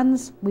scholarship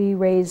funds. We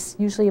raise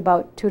usually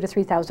about $2,000 to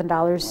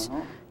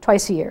 $3,000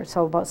 twice a year,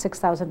 so about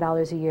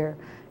 $6,000 a year.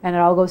 And it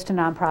all goes to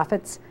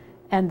nonprofits.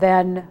 And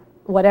then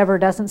whatever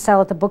doesn't sell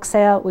at the book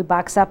sale, we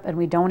box up and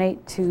we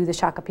donate to the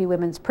Shakopee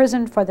Women's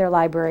Prison for their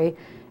library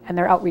and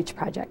their outreach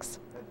projects.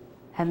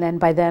 And then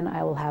by then,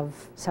 I will have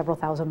several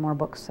thousand more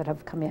books that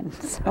have come in.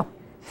 So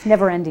it's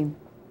never ending.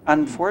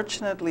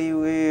 Unfortunately,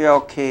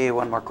 okay,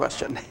 one more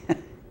question.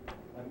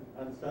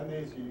 On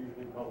Sundays, you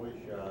usually publish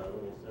a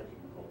little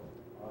section called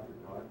Author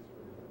Talks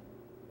for the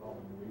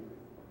following week.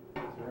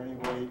 Is there any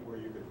way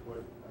where you could put,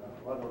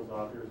 a lot of those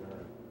authors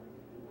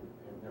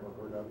have never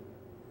heard of,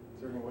 is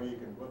there any way you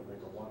can put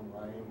like a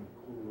one-line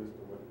clue as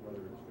to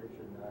whether it's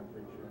fiction,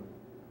 nonfiction,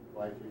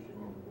 fly fishing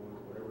in the woods,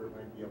 whatever it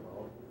might be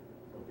about,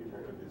 so people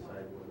could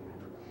decide whether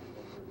they're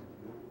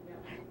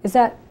Is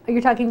that, are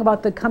you talking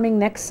about the coming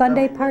next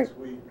Sunday part? Next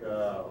week,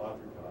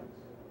 Author Talks,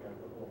 kind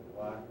of a little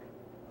black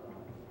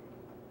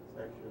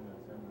section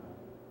that's in the...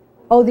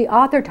 Oh, the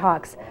author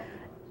talks.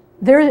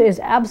 There is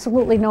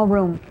absolutely no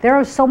room. There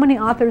are so many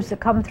authors that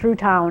come through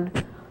town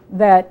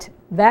that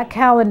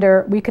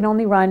calendar, we can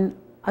only run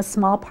a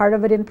small part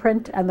of it in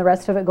print and the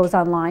rest of it goes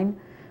online,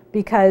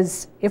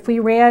 because if we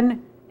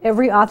ran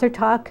every author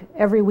talk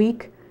every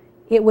week,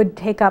 it would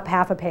take up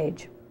half a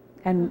page,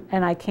 and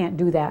I can't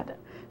do that.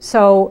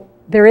 So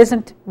there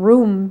isn't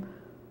room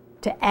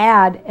to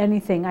add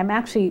anything.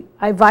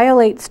 I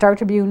violate Star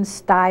Tribune's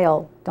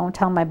style. Don't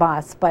tell my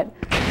boss, but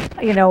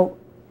you know,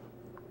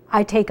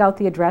 I take out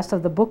the address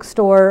of the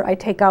bookstore, I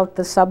take out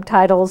the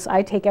subtitles,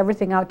 I take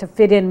everything out to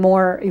fit in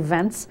more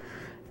events,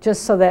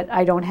 just so that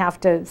I don't have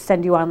to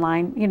send you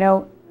online. You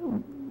know,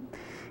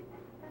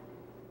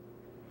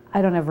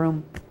 I don't have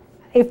room.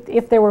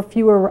 If there were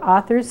fewer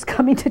authors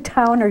coming to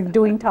town or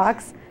doing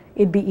talks,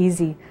 it'd be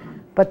easy.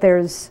 But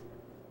there's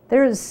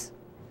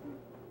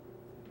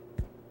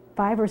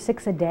 5 or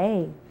 6 a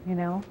day, you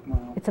know.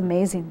 Wow. It's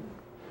amazing.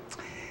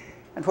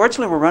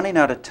 Unfortunately, we're running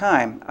out of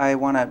time. I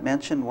want to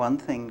mention one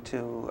thing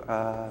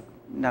to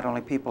not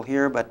only people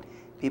here, but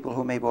people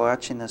who may be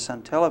watching this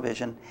on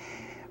television.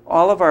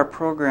 All of our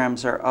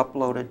programs are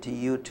uploaded to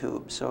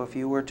YouTube. So if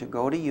you were to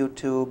go to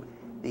YouTube,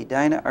 the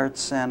Edina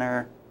Arts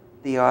Center,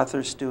 the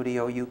Author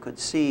Studio, you could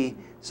see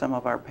some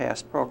of our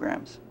past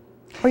programs.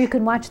 Or you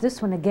can watch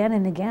this one again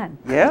and again.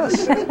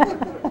 Yes.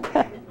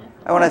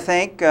 I want to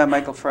thank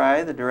Michael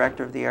Fry, the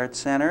director of the Arts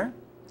Center,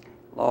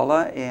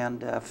 Lola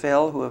and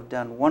Phil, who have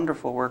done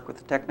wonderful work with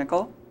the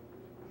technical.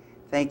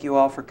 Thank you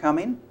all for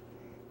coming.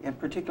 In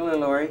particular,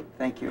 Laurie,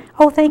 thank you.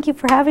 Oh, thank you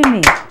for having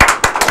me.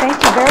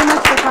 Thank you very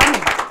much for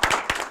coming.